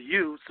giving it to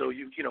you, so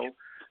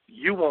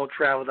you won't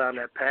travel down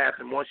that path.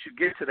 And once you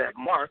get to that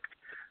mark,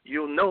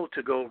 you'll know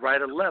to go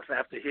right or left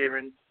after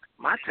hearing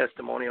my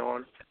testimony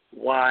on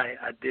why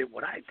I did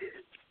what I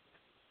did.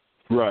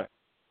 Right.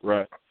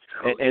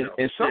 So,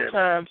 and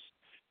sometimes,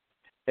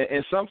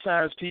 and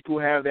sometimes people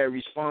have that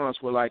response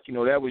where, like,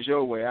 that was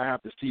your way. I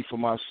have to see for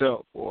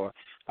myself, or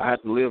I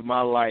have to live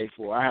my life,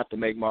 or I have to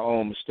make my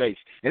own mistakes.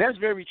 And that's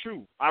very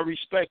true. I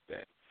respect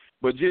that.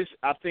 But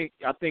I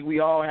think we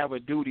all have a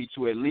duty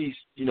to at least,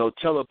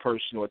 tell a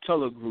person or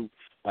tell a group,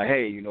 like,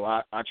 hey,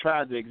 I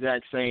tried the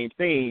exact same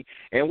thing.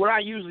 And what I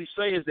usually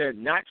say is that,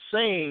 not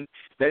saying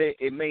that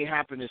it may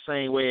happen the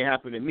same way it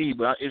happened to me,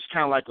 but it's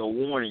kind of like a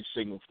warning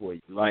signal for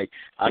you. Like,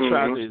 I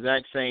tried the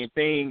exact same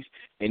things,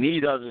 and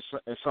these are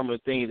some of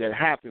the things that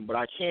happened. But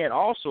I can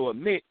also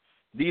admit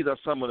these are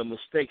some of the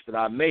mistakes that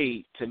I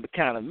made to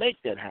kind of make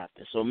that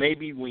happen. So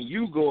maybe when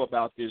you go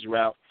about this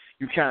route,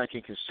 you kind of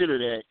can consider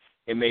that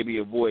and maybe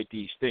avoid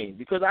these things.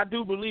 Because I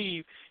do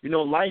believe,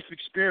 life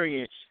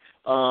experience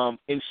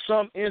in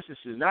some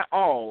instances, not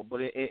all,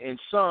 but in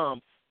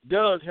some,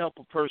 does help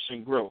a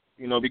person grow,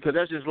 because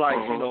that's just like,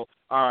 all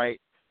right,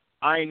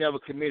 I ain't never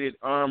committed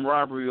armed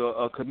robbery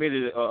or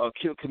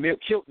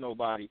killed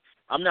nobody.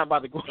 I'm not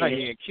about to go out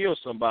here and kill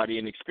somebody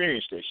and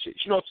experience that shit.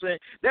 You know what I'm saying?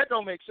 That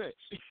don't make sense.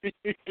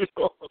 You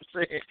know what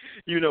I'm saying?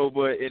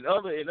 But in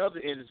other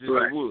instances,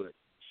 it would.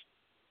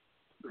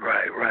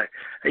 Right.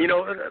 And,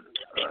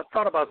 I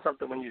thought about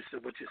something when you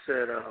said what you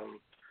said.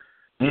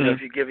 If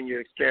you're giving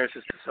your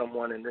experiences to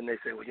someone and then they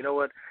say, well, you know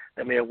what,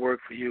 that may have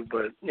worked for you,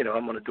 but,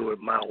 I'm going to do it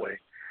my way.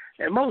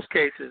 In most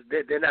cases,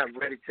 they're not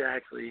ready to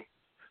actually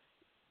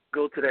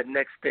go to that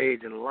next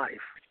stage in life.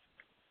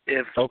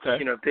 If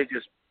they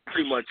just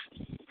pretty much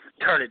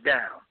turn it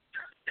down.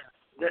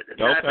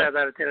 9 times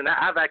out of 10, and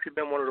I've actually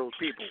been one of those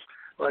people.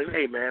 Like,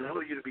 hey man, who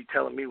are you to be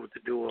telling me what to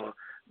do or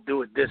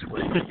do it this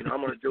way?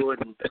 I'm going to do it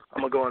and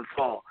I'm going to go and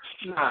fall.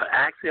 Nah,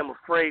 actually, I'm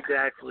afraid to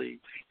actually,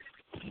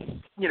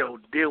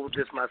 deal with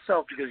this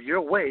myself because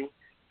your way,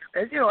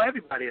 as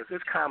everybody is,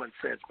 it's common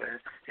sense, man.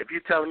 If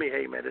you're telling me,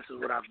 hey man, this is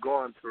what I've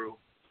gone through,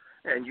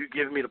 and you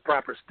give me the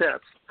proper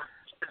steps,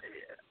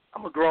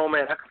 I'm a grown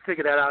man. I can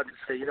figure that out and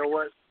say, you know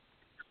what?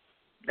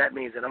 That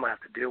means that I'm going to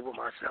have to deal with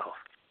myself.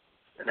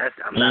 And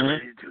I'm not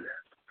ready to do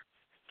that.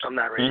 I'm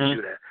not ready to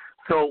do that.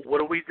 So what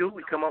do?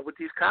 We come up with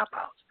these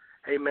cop-outs.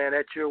 Hey, man,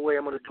 that's your way.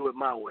 I'm going to do it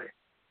my way.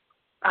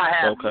 I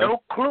have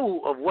no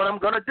clue of what I'm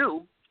going to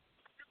do,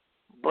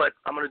 but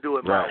I'm going to do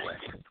it my way.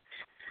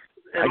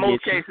 In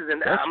most cases,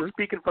 and I'm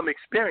speaking from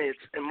experience,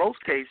 in most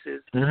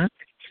cases,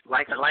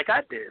 like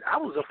I did, I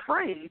was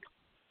afraid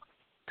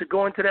to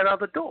go into that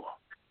other door.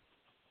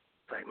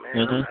 Like,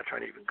 man, I'm not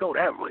trying to even go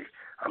that way.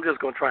 I'm just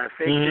going to try and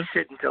fake this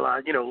shit until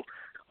I,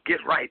 get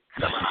right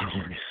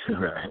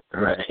somehow.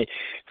 Right.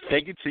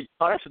 Fake it till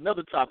that's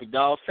another topic,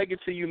 dog. Fake it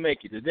till you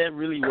make it. Does that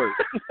really work?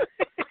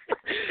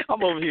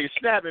 I'm over here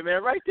snapping,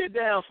 man. Write that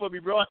down for me,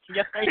 bro. I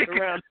ain't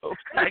around. No.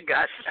 I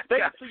got you.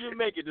 Fake it till you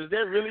make it. Does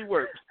that really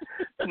work?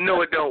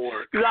 No, it don't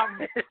work. And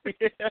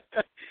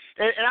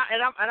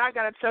I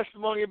got a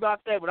testimony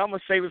about that, but I'm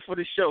gonna save it for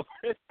the show.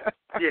 No,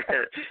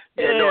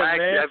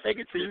 actually, man, fake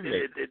it till you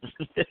make it.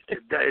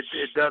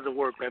 It doesn't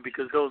work, man,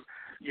 because those,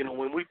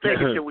 when we fake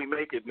it till we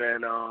make it,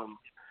 man,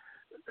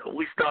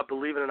 we start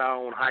believing in our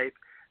own hype,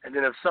 and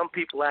then if some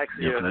people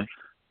actually,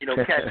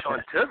 catch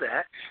on to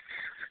that,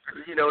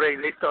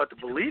 they start to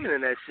believing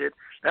in that shit.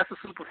 That's a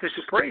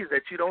superficial praise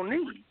that you don't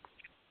need.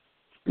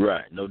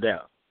 Right, no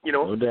doubt.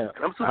 No doubt.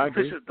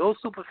 Those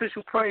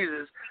superficial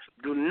praises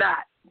do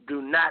not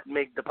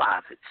make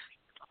deposits.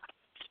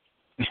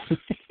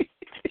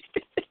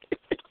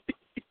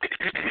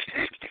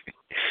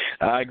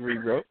 I agree,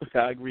 bro.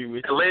 I agree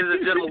with you. Ladies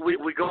and gentlemen,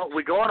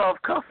 we're going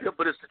off cuff here,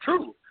 but it's the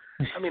truth.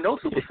 I mean, those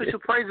superficial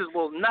praises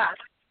will not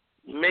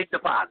make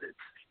deposits.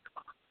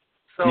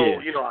 So,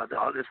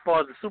 as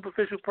far as the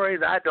superficial praise,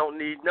 I don't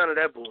need none of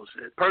that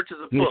bullshit. Purchase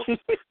a book.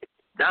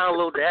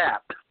 Download the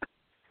app.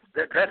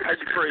 That's how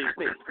you praise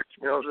me.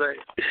 You know what I'm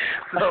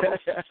saying?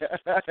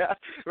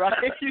 So, right?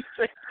 You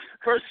say,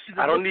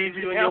 I don't need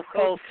you and your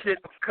false shit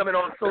coming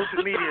on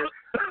social media.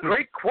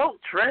 Great quote,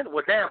 Trent.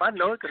 Well, damn, I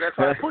know it because that's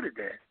why I put it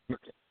there.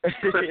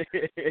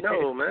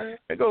 No, man.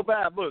 Go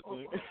buy a book.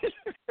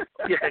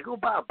 Go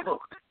buy a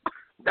book.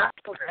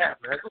 Download the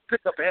app, man. Go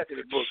pick up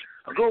Anthony's book.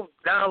 Or go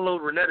download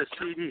Renetta's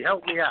CD.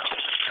 Help me out.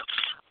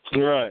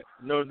 Right,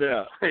 no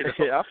doubt.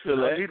 I feel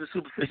that. I need the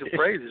superficial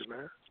praises,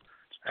 man.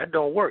 That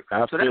don't work.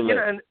 I feel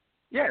that.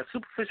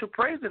 Superficial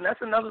praising,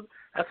 that's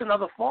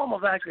another form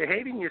of actually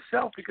hating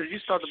yourself because you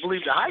start to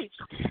believe the hype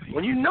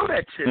when you know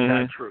that shit's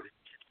not true.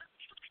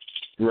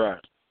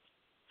 Right.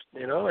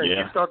 And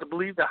you start to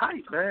believe the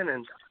hype, man,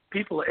 and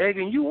people are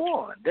egging you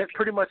on. They're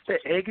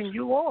egging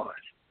you on.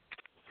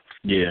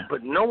 Yeah.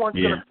 But no one's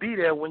going to be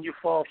there when you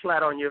fall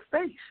flat on your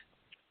face.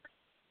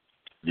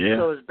 Yeah.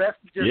 So it's best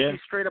to just be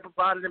straight up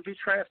about it and be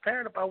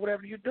transparent about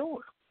whatever you're doing.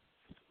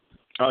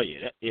 Oh,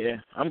 yeah.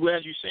 I'm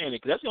glad you're saying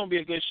it because that's going to be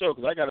a good show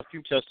because I got a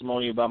few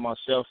testimony about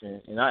myself and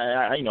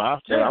I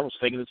was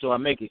faking it till I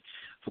make it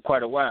for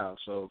quite a while.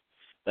 So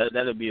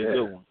that'll be a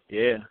good one.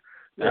 Yeah.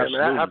 Yeah,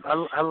 man,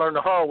 I learned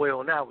the hard way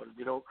on that one.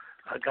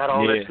 I got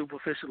all that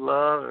superficial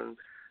love and,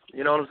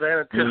 you know what I'm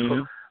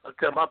saying,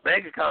 until my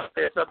bank account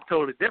said something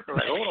totally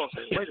different. Like, hold on a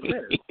second, wait a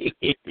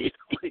minute.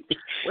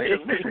 Wait a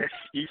minute.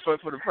 You for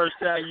the first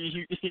time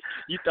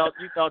you thought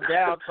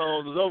down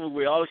tones was over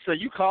with. All of a sudden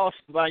you call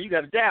somebody, you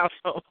got a down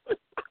tone.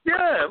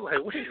 Yeah, I'm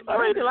like, wait a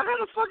minute. How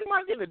the fuck am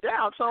I getting a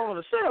down tone on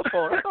a cell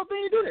phone? I thought they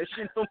didn't do that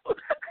shit no more.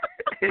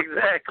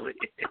 Exactly.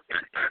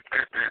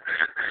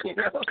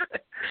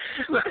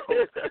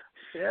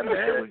 Yeah,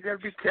 man, we got to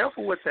be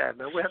careful with that,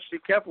 man. We have to be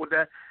careful with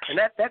that. And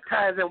that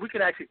ties in. We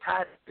can actually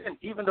tie it in,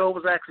 even though it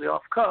was actually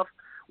off cuff,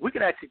 we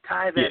can actually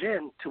tie that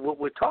in to what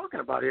we're talking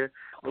about here.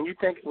 When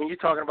you're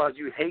talking about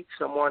you hate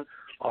someone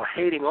or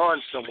hating on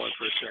someone,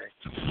 per se,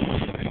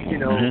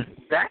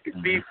 that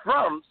could be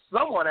from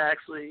someone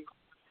actually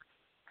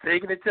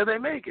taking it till they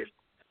make it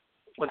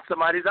when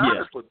somebody's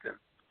honest with them.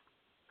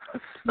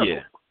 So,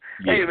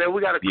 Yeah. Hey, man,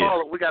 we got to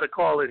call it. We got to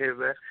call it here,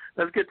 man.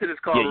 Let's get to this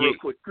call real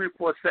quick.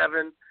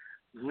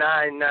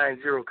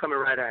 347-990 coming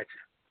right at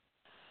you.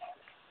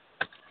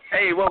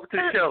 Hey, welcome to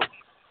the show.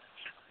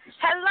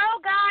 Hello,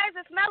 guys.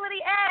 It's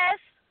Melody S.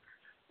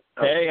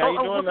 Hey, how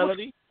you doing,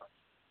 Melody?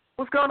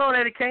 What's going on,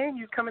 Eddie Kane?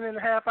 You coming in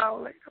a half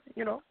hour late?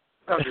 You know.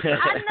 I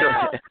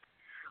know.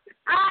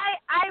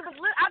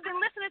 I've been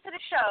listening to the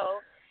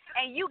show,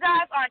 and you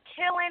guys are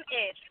killing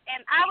it.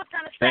 And I was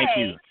gonna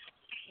say,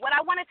 what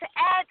I wanted to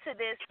add to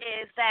this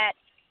is that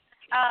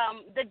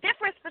the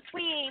difference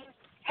between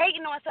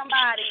hating on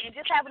somebody and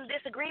just having a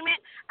disagreement,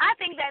 I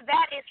think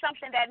that is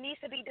something that needs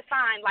to be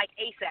defined like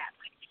ASAP.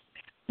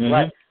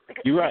 Right.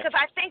 You're right. Because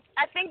I think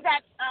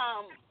that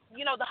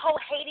the whole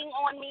hating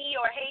on me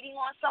or hating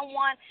on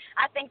someone,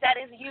 I think that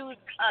is used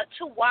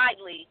too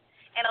widely.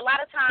 And a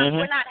lot of times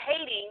we're not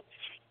hating,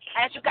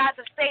 as you guys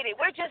have stated,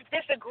 we're just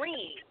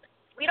disagreeing.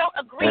 We don't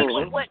agree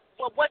with what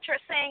you're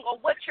saying or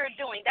what you're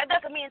doing. That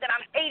doesn't mean that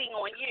I'm hating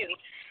on you.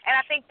 And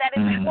I think that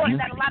it's important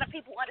that a lot of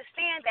people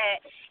understand that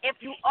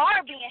if you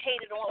are being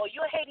hated on or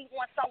you're hating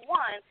on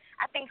someone,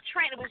 I think,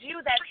 Trent, it was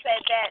you that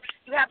said that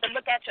you have to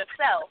look at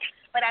yourself.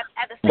 But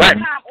at the same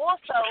time,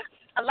 also,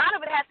 a lot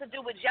of it has to do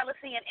with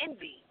jealousy and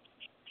envy.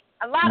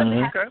 A lot of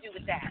it has to do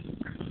with that.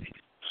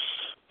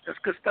 That's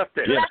good stuff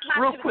there. Yeah.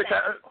 Real quick,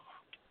 I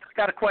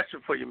got a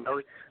question for you,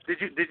 Melly.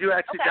 Did you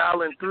actually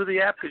dial in through the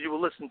app? Because you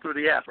were listening through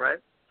the app, right?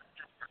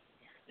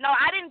 No,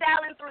 I didn't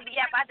dial in through the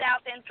app. I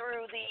dialed in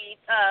through the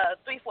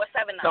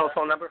 347 number.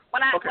 Telephone number?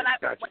 When I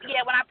gotcha.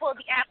 When I pulled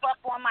the app up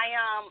on my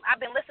I've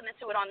been listening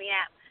to it on the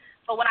app.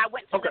 But when I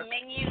went to the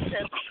menu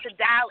to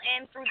dial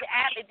in through the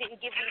app, it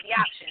didn't give me the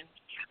option.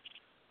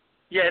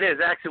 Yeah, it is.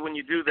 Actually, when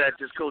you do that,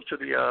 just go to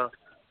the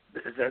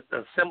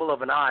symbol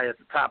of an eye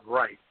at the top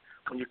right.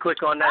 When you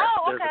click on that,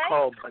 there's a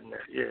call button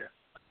there. Yeah.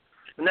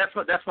 And that's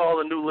for all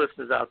the new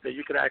listeners out there.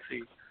 You can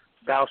actually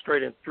dial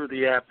straight in through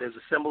the app. There's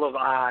a symbol of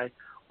eye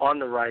on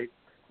the right.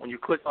 When you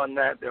click on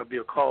that, there'll be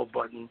a call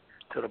button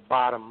to the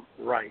bottom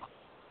right.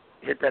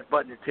 Hit that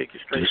button to take you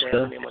straight to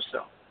Anthony and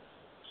myself.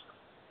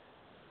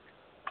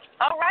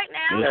 All right,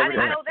 now. I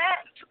didn't know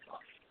that.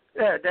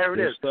 Yeah, there it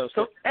is. So,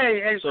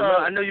 hey,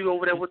 I know you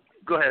over there with.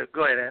 Go ahead,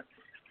 Ann.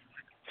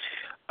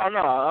 Oh no,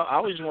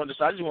 I just wanted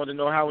to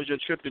know, how was your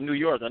trip to New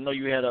York? I know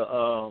you had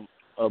a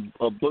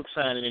book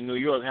signing in New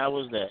York. How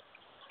was that?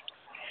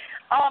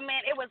 Oh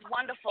man, it was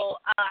wonderful.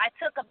 I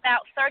took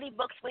about 30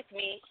 books with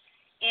me,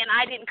 and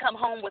I didn't come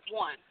home with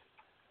one.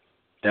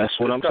 That's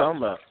what I'm talking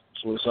about.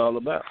 That's what it's all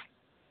about.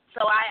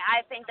 So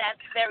I think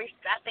that's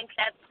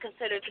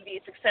considered to be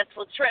a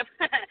successful trip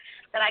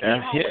that I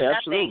came home with nothing.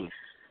 Absolutely.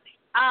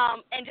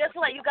 And just to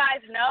let you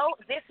guys know,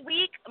 this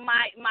week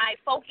my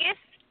focus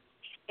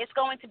is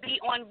going to be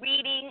on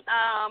reading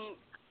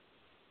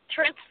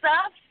Trent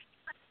stuff,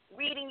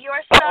 reading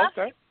your stuff,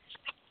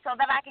 so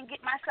that I can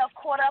get myself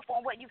caught up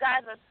on what you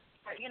guys are,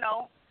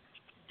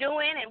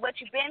 doing and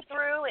what you've been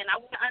through, and I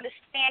want to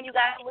understand you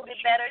guys a little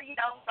bit better,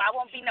 so I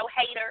won't be no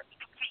hater.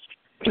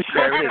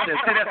 There it is.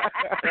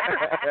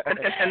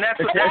 And that's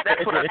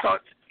what I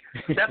thought.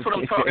 That's what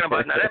I'm talking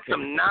about now. That's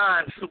some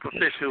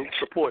non-superficial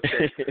support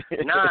there.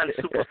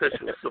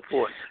 Non-superficial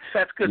support.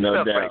 That's good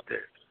stuff right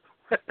there.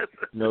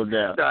 No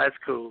doubt. No, that's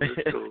cool.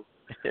 That's cool.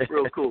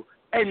 Real cool.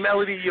 Hey,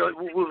 Melody, we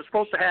were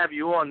supposed to have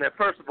you on there.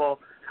 First of all,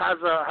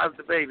 how's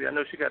the baby? I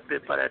know she got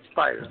bit by that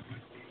spider.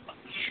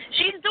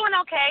 She's doing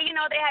okay.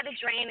 They had to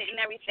drain it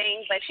and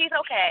everything, but she's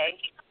okay.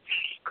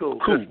 Cool.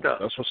 Good stuff.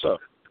 That's what's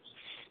up.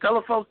 Tell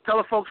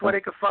the folks where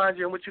they can find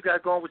you and what you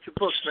got going with your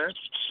books, man.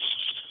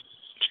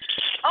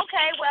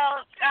 Okay,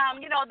 well,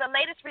 the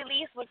latest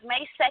release was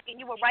May 2nd.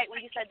 You were right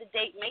when you said the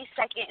date, May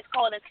 2nd. It's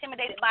called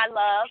Intimidated by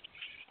Love,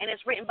 and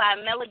it's written by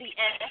Melody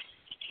S.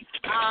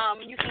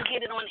 You can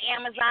get it on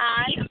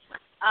Amazon.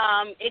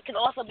 It can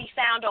also be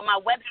found on my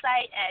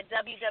website at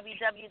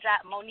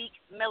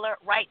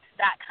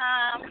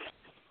www.moniquemillerwrites.com.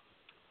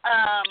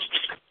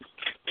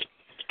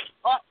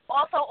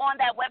 Also on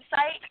that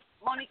website,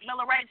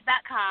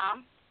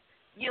 moniquemillerwrites.com,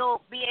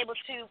 you'll be able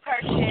to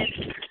purchase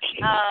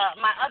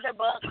my other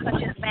books,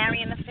 such as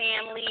Marrying the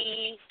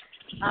Family,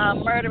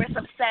 Murderous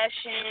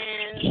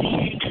Obsession,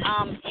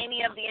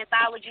 any of the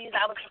anthologies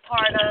I was a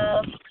part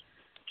of.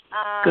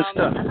 Good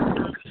stuff.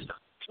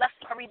 Lust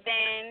for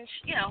Revenge,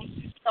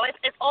 So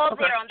it's all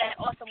there on that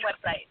awesome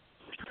website.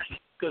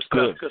 Good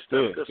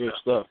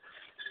stuff.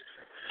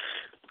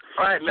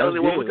 All right, Melody,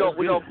 we're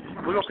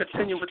gonna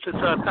continue with this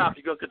topic.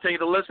 You gonna continue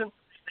to listen?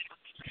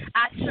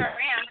 I sure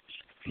am.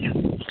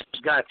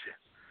 Gotcha.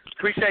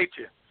 Appreciate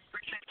you.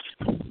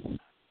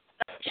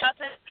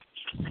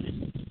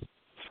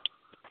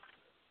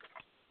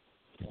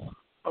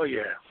 Oh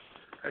yeah,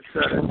 that's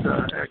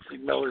actually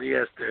Melody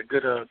S. There,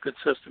 good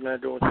sister, man,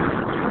 doing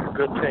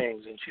good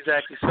things, and she's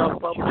actually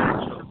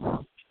self-publishing,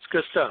 so it's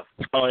good stuff.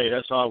 Oh yeah,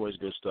 that's always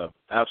good stuff.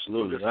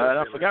 Absolutely. Good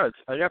stuff, I forgot.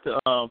 I got to.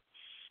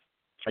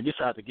 I guess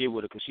I have to get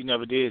with her because she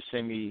never did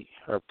send me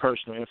her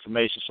personal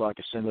information so I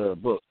could send her a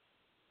book.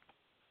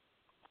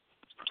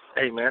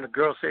 Hey, man, the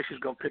girl says she's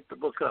going to pick the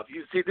book up.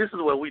 You see, this is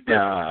what we did.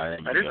 Now,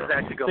 this is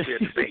actually going to be a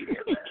debate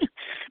here, man.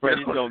 Right,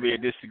 it's gonna be a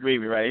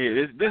disagreement right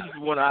here. This is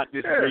one of our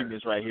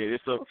disagreements right here.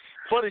 So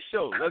for the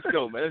show, let's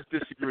go, man.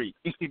 Let's disagree.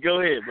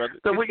 Go ahead, brother.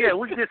 So we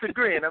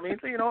disagreeing. I mean,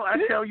 I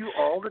tell you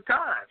all the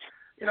time.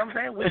 You know what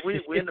I'm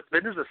saying? We're in the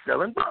business of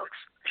selling books.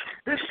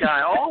 This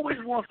guy always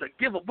wants to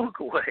give a book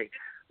away.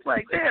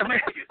 Like, damn, man,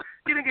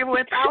 you didn't give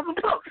away 1,000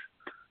 books.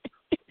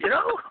 You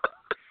know?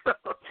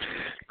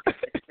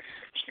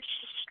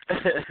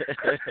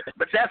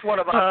 But that's one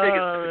of our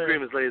biggest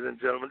disagreements, ladies and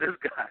gentlemen. This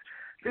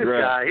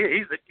guy,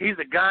 he's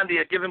a Gandhi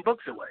of giving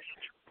books away.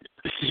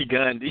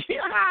 Gandhi.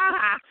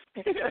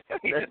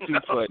 That's too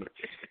funny.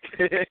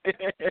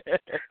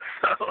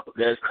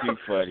 That's too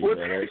funny,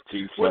 man. That's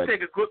too funny. We'll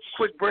take a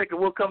quick break, and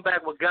we'll come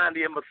back with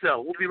Gandhi and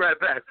myself. We'll be right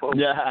back, folks.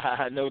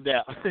 Yeah, no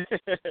doubt.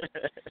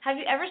 Have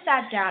you ever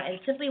sat down and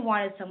simply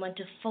wanted someone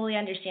to fully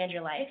understand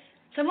your life?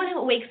 Someone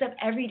who wakes up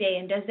every day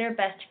and does their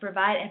best to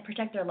provide and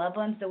protect their loved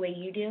ones the way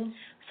you do?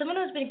 Someone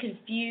who's been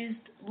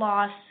confused,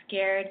 lost,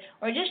 scared,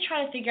 or just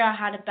trying to figure out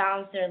how to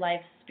balance their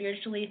life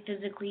spiritually,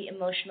 physically,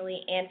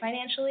 emotionally, and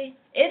financially?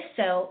 If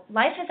so,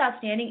 Life is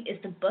Outstanding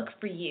is the book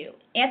for you.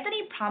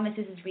 Anthony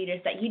promises his readers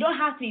that you don't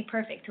have to be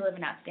perfect to live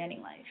an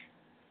outstanding life.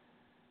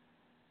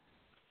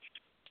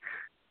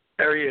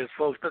 There he is,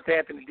 folks. That's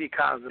Anthony D.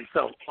 Collins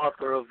himself,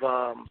 author of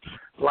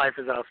Life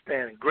is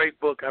Outstanding. Great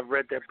book. I've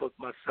read that book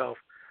myself.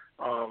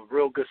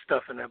 Real good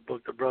stuff in that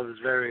book. The brother's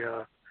very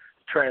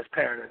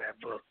transparent in that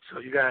book. So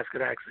you guys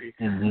could actually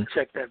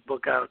check that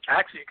book out.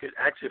 Actually,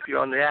 if you're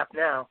on the app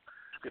now,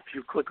 if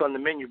you click on the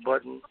menu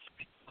button,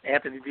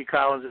 Anthony D.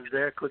 Collins is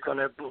there. Click on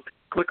that book.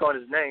 Click on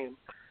his name.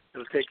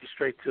 It'll take you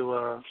straight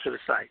to the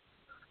site.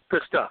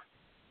 Good stuff.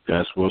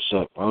 That's what's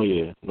up. Oh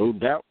yeah, no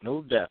doubt,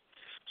 no doubt.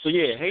 So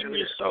yeah, hating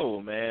your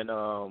soul, man.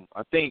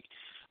 I think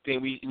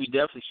we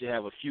definitely should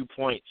have a few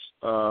points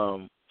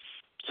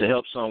to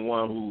help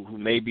someone who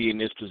may be in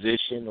this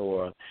position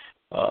or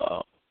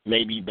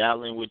may be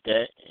battling with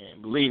that.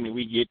 And believe me,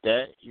 we get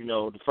that. You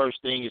know, the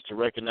first thing is to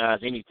recognize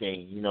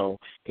anything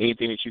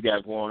that you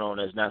got going on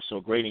that's not so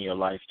great in your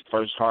life. The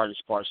first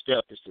hardest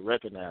step is to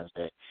recognize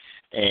that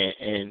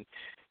and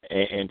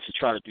to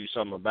try to do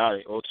something about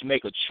it, or to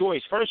make a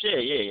choice. First,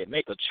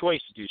 make a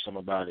choice to do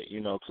something about it,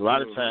 because a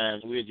lot of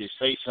times we'll just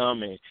say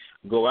something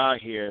and go out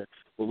here,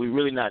 but we're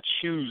really not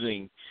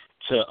choosing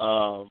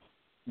to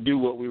do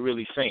what we're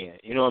really saying.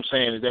 You know what I'm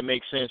saying? Does that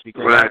make sense?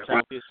 Because a lot of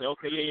times we say,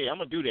 okay, I'm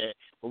going to do that,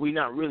 but we're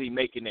not really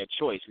making that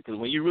choice, because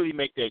when you really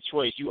make that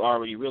choice, you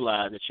already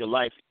realize that your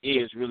life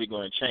is really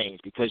going to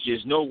change, because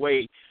there's no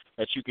way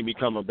that you can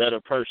become a better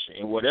person.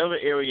 In whatever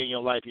area in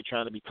your life you're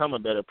trying to become a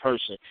better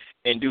person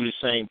and do the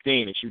same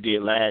thing that you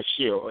did last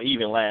year or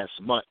even last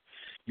month,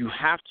 you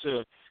have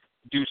to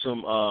do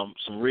some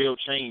real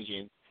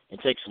changing and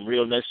take some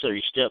real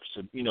necessary steps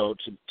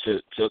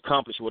to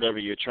accomplish whatever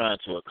you're trying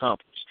to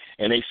accomplish.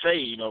 And they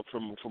say,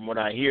 from what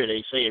I hear,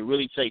 they say it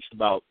really takes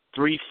about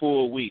 3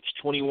 full weeks,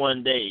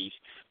 21 days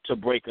to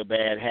break a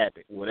bad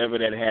habit, whatever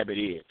that habit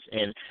is.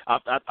 And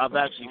I've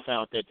actually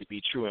found that to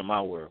be true in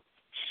my world.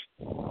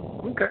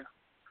 Okay.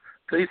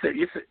 So you said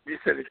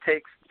it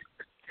takes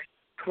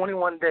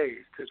 21 days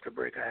to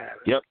break a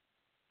habit. Yep.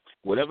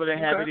 Whatever the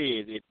habit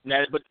is,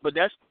 but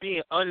that's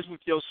being honest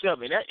with yourself,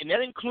 and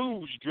that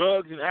includes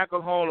drugs and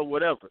alcohol or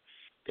whatever.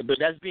 But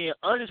that's being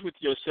honest with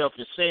yourself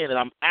and saying that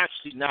I'm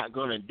actually not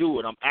going to do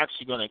it. I'm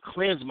actually going to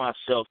cleanse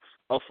myself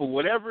for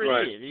whatever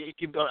it is. It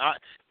can,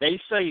 they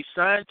say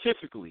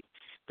scientifically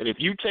that if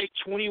you take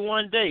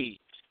 21 days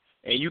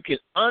and you can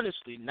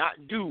honestly not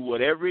do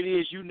whatever it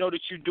is you know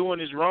that you're doing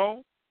is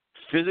wrong,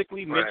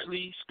 physically,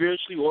 mentally,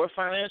 spiritually, or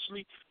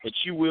financially, that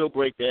you will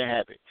break that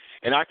habit.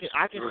 And I can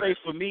say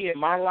for me in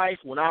my life,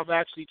 when I've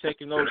actually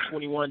taken those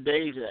 21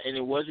 days, and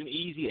it wasn't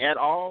easy at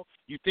all,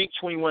 you think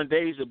 21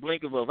 days is a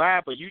blink of an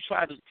eye, but you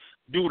try to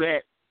do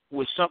that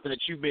with something that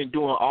you've been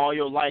doing all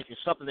your life and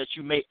something that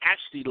you may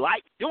actually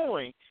like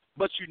doing,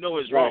 but you know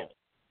is wrong.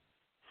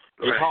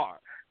 It's hard.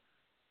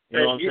 You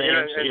know what I'm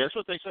saying? So, that's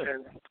what they say.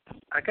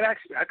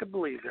 I could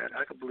believe that.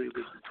 I could believe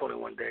this is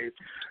 21 days,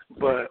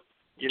 but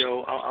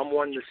I'm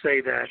one to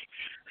say that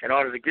in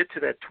order to get to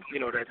that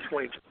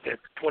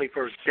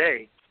 21st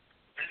day,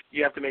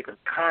 you have to make a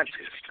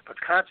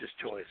conscious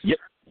choice. Yep,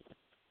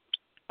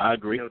 I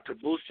agree. To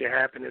boost your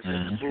happiness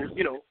and to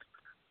boost,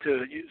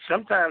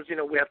 sometimes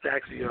we have to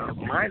actually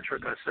mind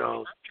trick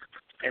ourselves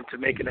into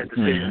making that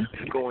decision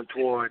and going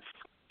towards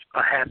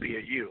a happier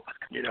you.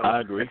 I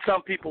agree. And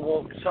some people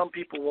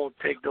won't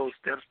take those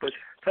steps, but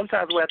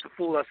sometimes we have to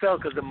fool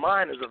ourselves, because the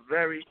mind is a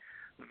very,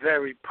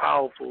 very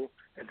powerful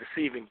and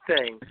deceiving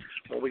thing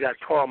when we got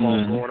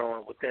turmoil going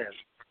on within.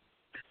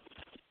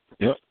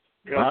 Yep.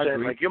 You know what I'm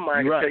saying? Like, your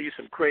mind can tell you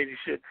some crazy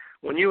shit.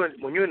 When you're in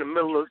the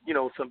middle of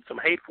some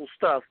hateful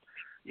stuff,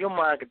 your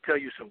mind can tell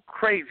you some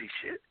crazy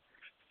shit.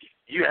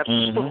 You have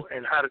to know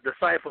and how to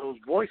decipher those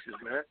voices,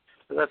 man.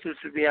 So that's just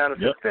to be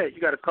honest and fair.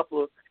 You got a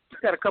couple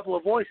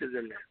of voices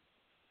in there.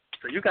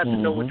 So you got to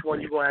know which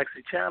one you're going to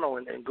actually channel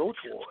and go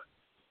toward.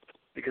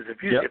 Because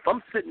if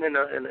I'm sitting in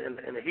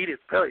a heated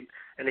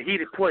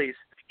place,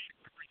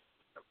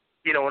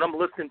 and I'm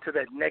listening to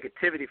that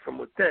negativity from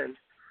within,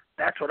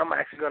 that's what I'm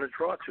actually going to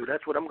draw to.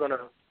 That's what I'm going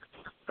to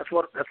That's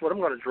what I'm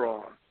going to draw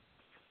on.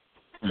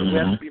 So we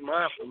have to be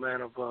mindful,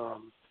 man, of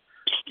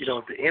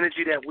the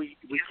energy that we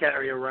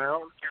carry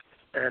around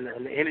and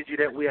the energy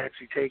that we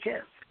actually take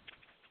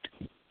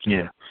in.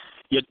 Yeah,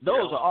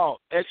 those are all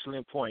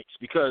excellent points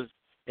because,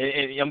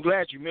 and I'm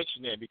glad you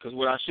mentioned that because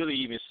what I should have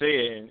even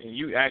said, and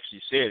you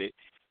actually said it,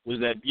 was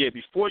that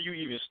before you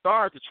even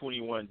start the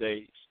 21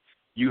 days,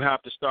 you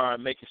have to start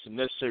making some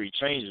necessary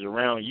changes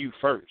around you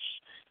first.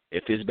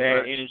 If it's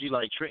bad energy,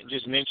 like Trent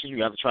just mentioned,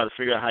 you have to try to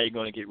figure out how you're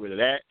going to get rid of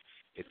that.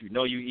 If you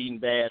know you're eating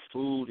bad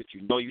food, if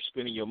you know you're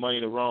spending your money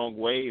the wrong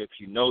way, if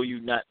you know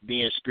you're not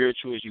being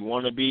spiritual as you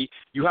want to be,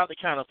 you have to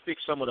kind of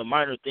fix some of the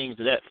minor things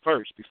of that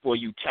first before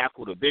you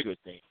tackle the bigger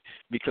thing.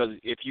 Because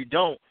if you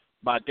don't,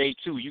 by day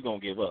 2, you're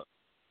going to give up.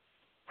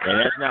 And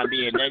that's not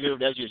being negative,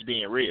 that's just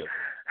being real.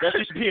 That's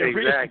just being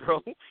real,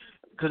 bro.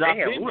 Because I've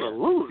been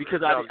there.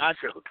 Because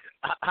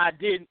I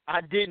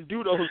didn't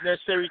do those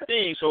necessary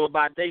things. So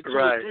by day 2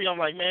 or 3, I'm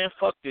like, man,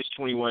 fuck this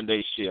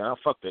 21-day shit.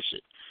 Fuck that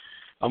shit.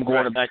 I'm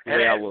going back to the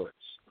way I was.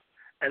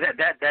 And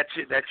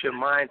that's your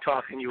mind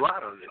talking you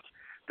out of it.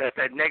 That's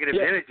that negative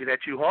energy that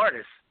you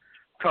harness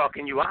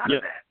talking you out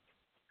of that.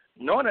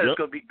 Knowing that it's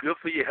going to be good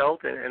for your health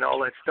and all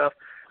that stuff.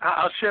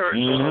 I'll share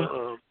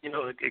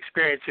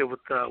experience here with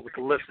the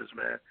listeners,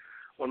 man.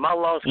 When my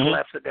lungs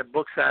collapsed at that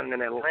book signing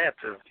in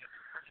Atlanta,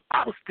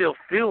 I was still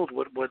filled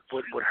with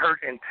hurt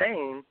and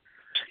pain.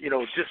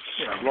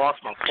 I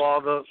lost my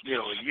father,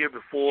 a year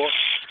before.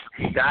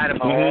 He died in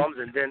my arms,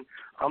 and then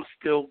I'm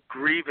still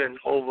grieving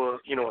over,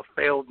 a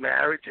failed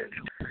marriage, and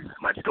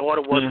my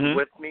daughter wasn't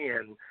with me,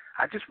 and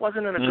I just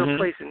wasn't in a good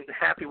place and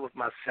happy with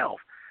myself.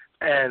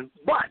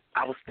 But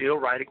I was still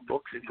writing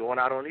books and going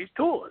out on these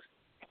tours.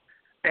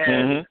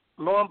 And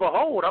lo and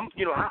behold,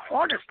 I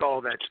harnessed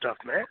all that stuff,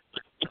 man.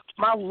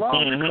 My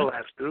lungs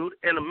collapsed, dude,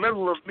 in the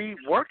middle of me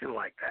working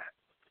like that.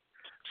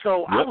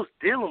 So I was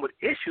dealing with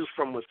issues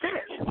from within,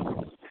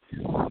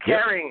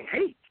 carrying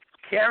hate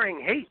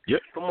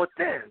from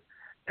within.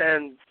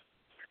 And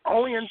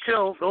only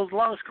until those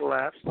lungs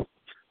collapsed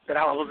that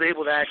I was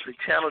able to actually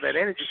channel that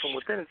energy from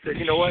within and say,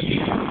 you know what, you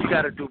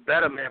got to do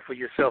better, man, for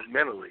yourself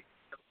mentally.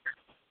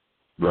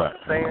 Right.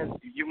 Saying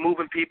you're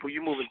moving people,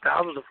 you're moving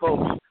thousands of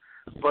folks,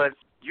 but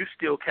you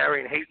still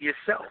carrying hate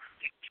yourself.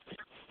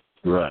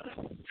 Right.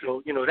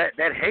 So,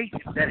 that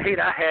hate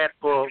I had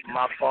for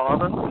my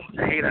father,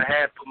 the hate I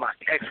had for my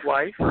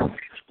ex-wife,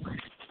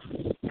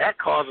 that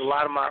caused a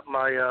lot of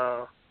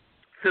my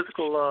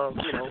physical,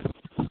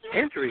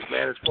 injuries,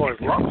 man, as far as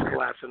lungs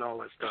collapse and all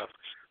that stuff.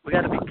 We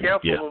got to be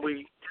careful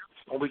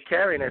when we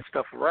carrying that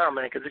stuff around,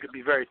 man, because it could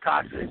be very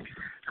toxic,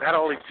 not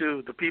only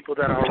to the people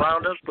that are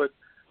around us, but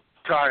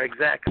to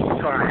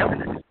our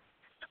health.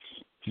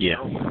 Yeah.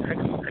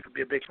 That could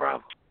be a big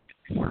problem.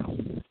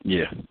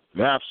 Yeah,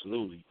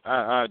 absolutely.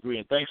 I agree,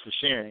 and thanks for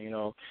sharing.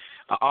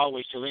 I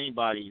always tell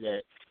anybody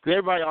that, because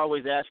everybody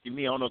always asking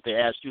me, I don't know if they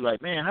ask you,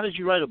 like, man, how did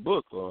you write a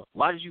book, or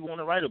why did you want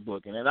to write a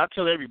book? And then I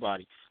tell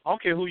everybody, I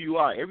don't care who you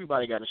are,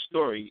 everybody got a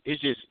story.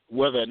 It's just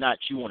whether or not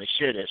you want to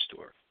share that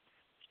story.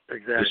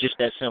 Exactly. It's just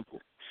that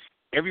simple.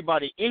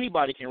 Anybody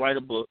can write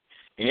a book,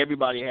 and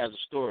everybody has a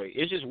story.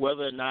 It's just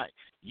whether or not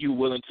you're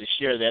willing to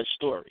share that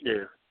story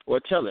or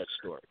tell that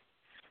story.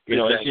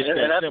 It's just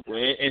that simple.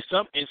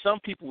 And some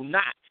people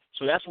not.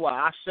 So that's why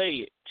I say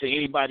it to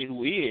anybody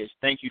who is,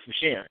 thank you for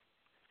sharing.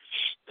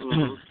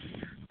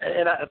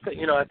 And I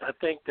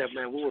think that,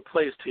 man, we were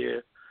placed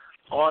here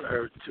on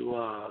earth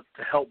to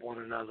help one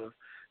another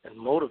and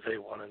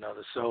motivate one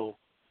another. So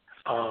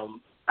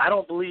I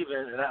don't believe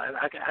in, and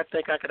I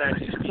think I could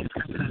actually speak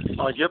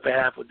on your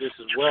behalf with this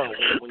as well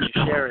when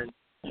you're sharing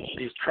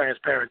these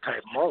transparent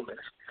type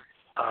moments.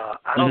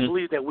 I don't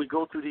believe that we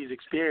go through these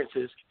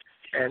experiences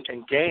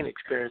and gain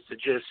experience to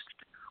just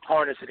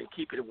harness it and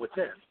keep it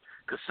within.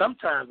 Because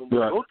sometimes when we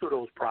go through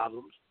those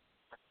problems,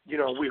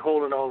 we're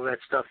holding all of that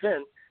stuff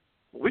in,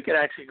 we could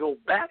actually go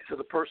back to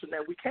the person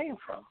that we came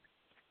from.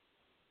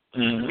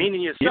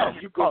 Meaning yourself,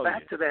 you go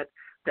back to that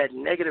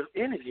negative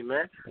energy,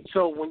 man.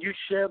 So when you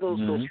share those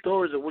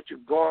stories of what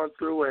you've gone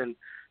through and,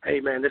 hey,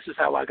 man, this is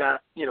how I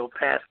got,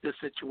 past this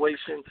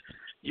situation,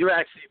 you're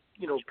actually,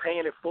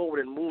 paying it forward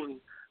and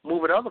moving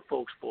other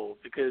folks forward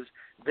because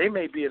they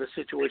may be in a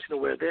situation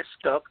where they're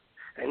stuck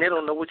and they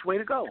don't know which way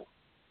to go.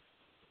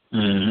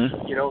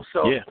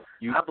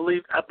 I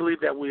believe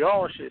that we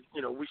all should,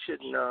 we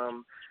shouldn't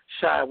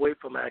shy away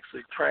from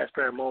actually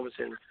transparent moments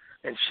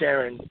and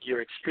sharing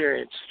your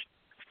experiences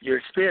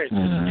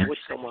with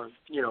someone.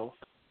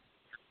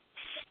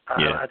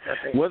 I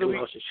think we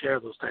all should share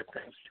those type of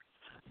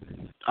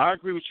things. I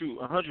agree with you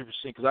 100%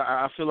 because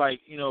I feel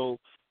like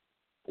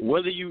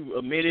whether you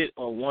admit it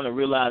or want to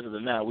realize it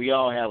or not, we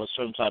all have a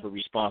certain type of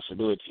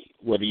responsibility,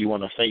 whether you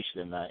want to face it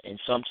or not. And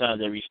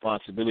sometimes that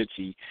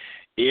responsibility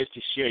is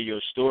to share your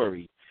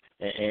story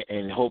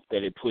and hope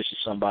that it pushes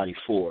somebody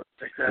forward.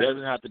 Exactly. It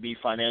doesn't have to be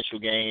financial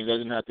gain. It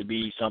doesn't have to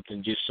be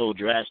something just so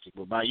drastic.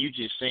 But by you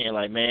just saying,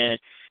 like, man,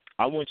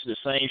 I went to the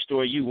same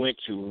store you went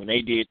to and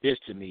they did this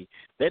to me,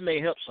 that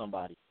may help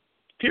somebody,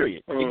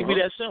 period. It can be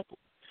that simple.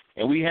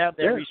 And we have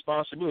that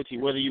responsibility,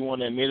 whether you want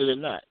to admit it or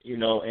not, you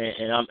know.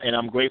 And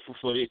I'm grateful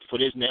for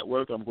this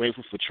network. I'm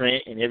grateful for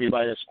Trent and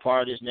everybody that's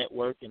part of this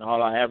network and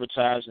all our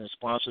advertisers and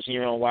sponsors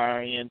here on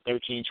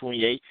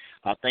YRN1328.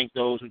 I thank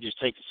those who just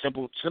take the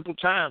simple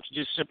time to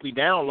just simply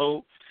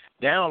download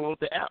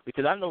the app,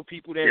 because I know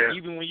people that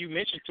even when you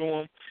mention to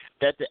them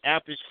that the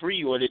app is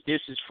free or that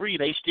this is free,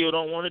 they still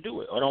don't want to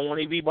do it or don't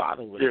want to be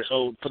bothered with it.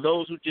 So for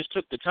those who just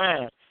took the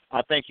time,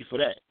 I thank you for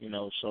that, you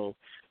know. So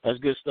that's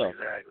good stuff.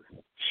 Exactly.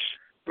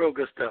 Real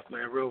good stuff,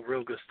 man. Real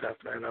good stuff,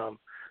 man.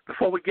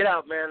 Before we get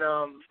out, man,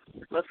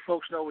 let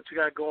folks know what you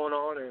got going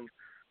on, and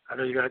I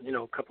know you got, you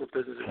know, a couple of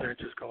business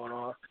adventures going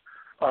on,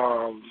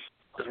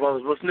 as well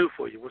as what's new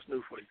for you.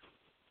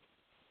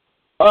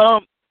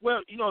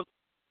 Well, you know,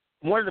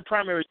 one of the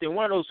primary things,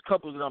 one of those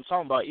couples that I'm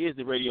talking about is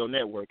the radio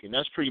network, and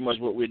that's pretty much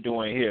what we're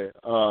doing here,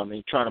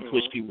 and trying to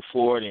push people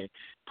forward and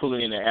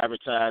pulling in the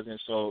advertising.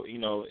 So, you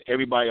know,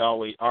 everybody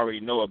already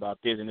know about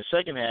this. And the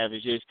second half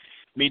is just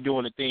me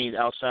doing the things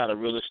outside of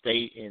real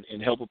estate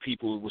and helping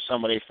people with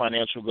some of their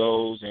financial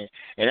goals. And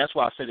that's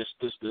why I said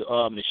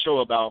the show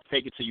about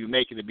fake it till you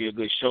make it to be a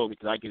good show,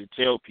 because I get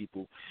to tell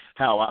people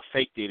how I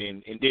faked it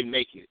and didn't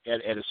make it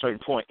at a certain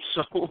point.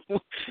 So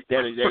people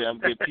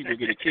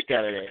get a kick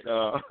out of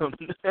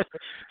that.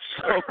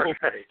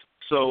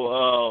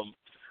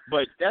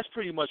 But that's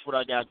pretty much what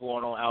I got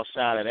going on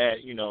outside of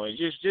that, you know, and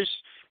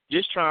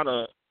just trying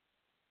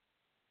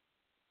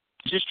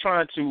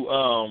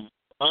to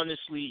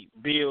honestly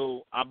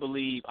build. I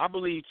believe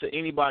to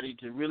anybody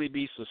to really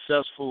be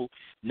successful,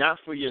 not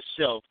for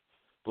yourself,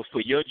 but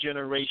for your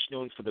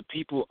generation, for the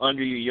people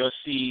under you, your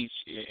seeds,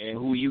 and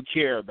who you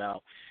care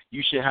about,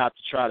 you should have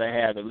to try to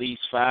have at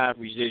least 5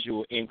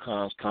 residual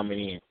incomes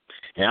coming in.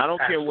 And I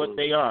don't care what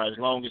they are, as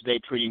long as they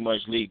pretty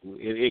much legal.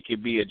 It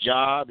could be a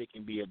job, it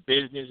can be a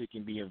business, it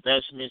can be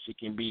investments, it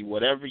can be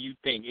whatever you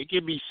think. It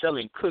can be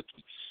selling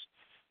cookies.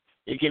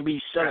 It can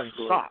be selling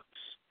socks.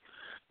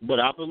 But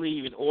I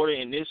believe in order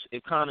in this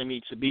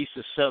economy to be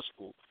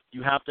successful,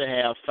 you have to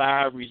have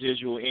 5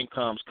 residual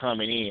incomes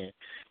coming in,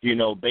 you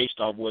know, based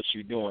off what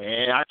you're doing.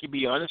 And I can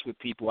be honest with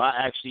people, I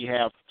actually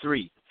have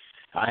 3.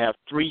 I have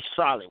 3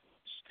 solid ones,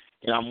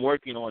 and I'm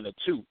working on the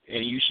 2.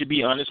 And you should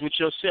be honest with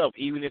yourself,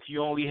 even if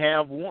you only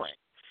have 1.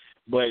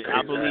 But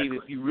I believe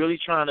if you're really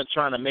trying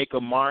to make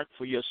a mark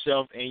for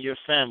yourself and your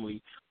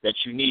family, that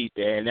you need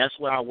that, and that's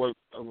what I work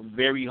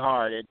very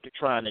hard at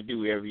trying to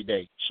do every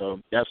day.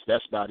 So that's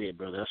about it,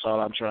 brother. That's all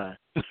I'm trying.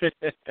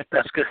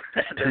 That's good.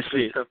 That's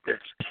good stuff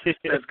there.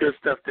 That's good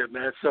stuff there,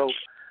 man. So,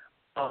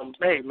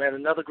 hey, man,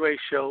 another great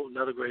show. We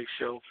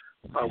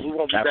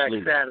won't be back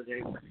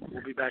Saturday.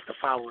 We'll be back the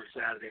following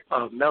Saturday.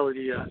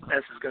 Melody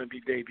S is going to be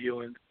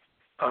debuting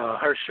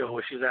her show,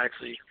 where she's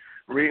actually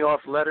reading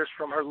off letters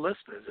from her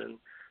listeners and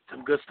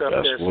some good stuff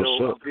there. So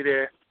we'll be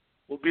there.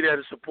 We'll be there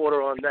to support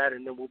her on that,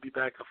 and then we'll be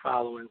back the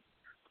following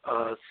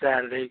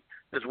Saturday,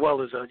 as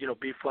well as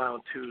B-Fly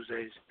on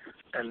Tuesdays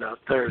and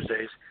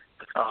Thursdays.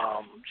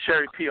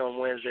 Sherry P on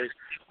Wednesdays.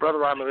 Brother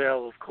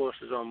Amael, of course,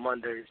 is on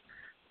Mondays,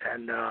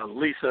 and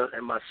Lisa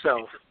and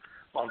myself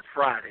on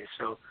Fridays.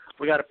 So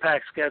we got a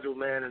packed schedule,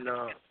 man. And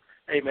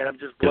hey, man, I'm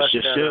just blessed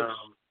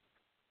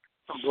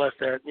I'm blessed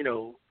that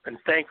and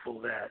thankful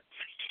that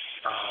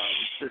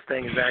this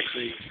thing is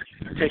actually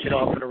taking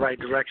off in the right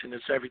direction.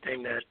 It's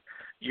everything that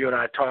you and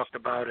I talked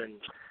about, and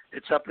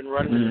it's up and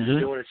running, and it's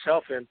doing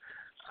itself. And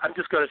I'm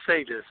just going to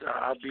say this.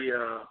 I'll be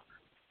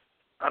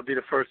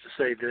the first to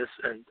say this,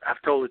 and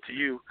I've told it to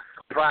you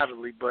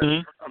privately, but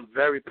I'm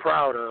very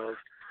proud of.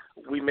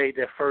 We made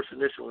that first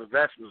initial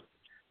investment,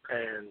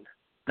 and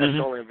that's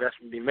the only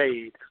investment we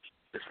made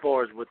as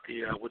far as with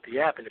the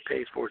app, and it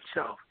pays for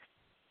itself.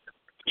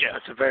 Yeah,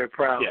 it's a very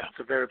proud. Yeah. It's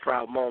a very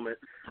proud moment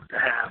to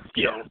have.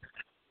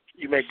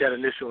 You make that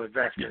initial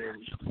investment,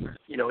 and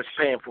it's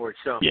paying for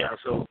itself now.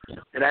 So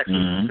it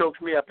actually chokes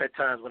me up at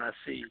times when I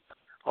see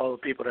all the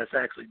people that's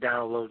actually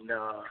downloading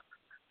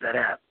that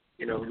app.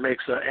 It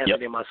makes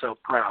Anthony and myself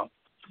proud.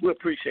 We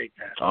appreciate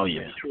that. Oh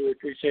yeah, we truly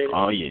appreciate it.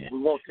 Oh yeah,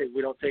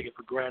 we don't take it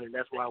for granted.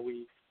 That's why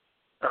you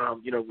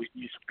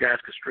guys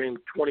can stream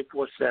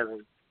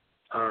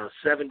 24/7,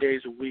 7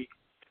 days a week.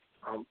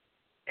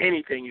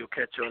 Anything you'll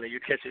catch on it. You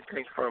catch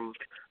anything from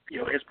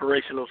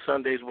inspirational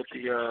Sundays with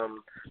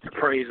the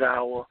praise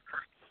hour.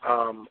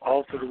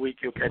 All through the week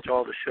you'll catch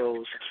all the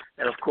shows,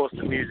 and of course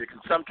the music.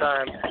 And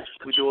sometimes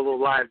we do a little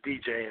live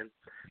DJing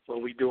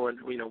when we doing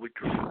we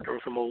throw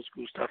some old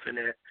school stuff in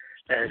there,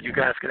 and you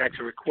guys can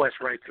actually request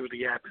right through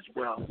the app as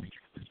well.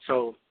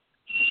 So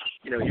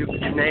you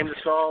name the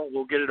song,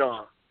 we'll get it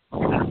on.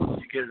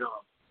 You get it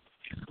on.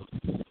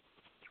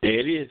 There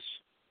it is.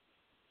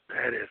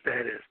 That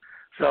is.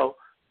 So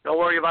don't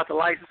worry about the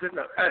licensing.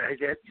 No,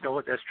 you know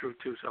what? That's true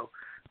too. So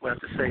we'll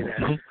have to say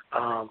that.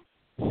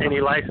 Any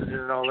licensing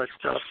and all that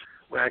stuff,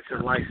 we're actually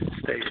a licensed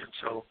station.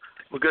 So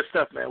we're good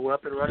stuff, man. We're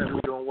up and running.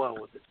 We're doing well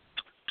with it.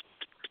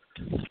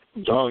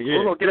 Oh yeah.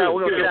 We're gonna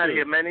get out of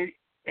here, man.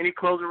 Any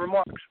closing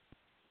remarks?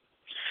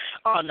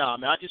 Oh, no,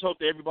 man. I just hope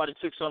that everybody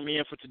took something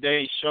in for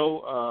today's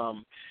show.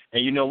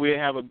 And, you know, we'll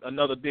have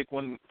another big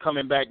one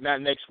coming back,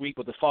 not next week,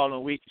 but the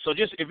following week. So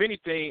just, if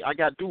anything, I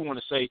do want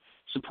to say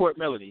support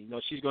Melody. You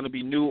know, she's going to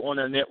be new on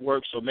her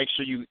network, so make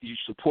sure you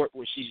support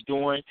what she's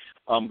doing.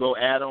 Go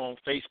add her on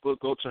Facebook,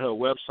 go to her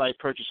website,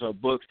 purchase her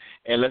books,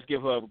 and let's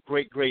give her a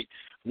great, great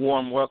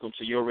warm welcome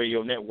to your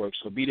radio network.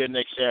 So be there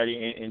next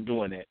Saturday and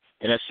doing that.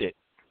 And that's it.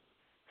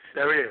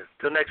 There it is.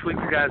 Till next week,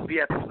 you guys. Be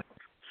at the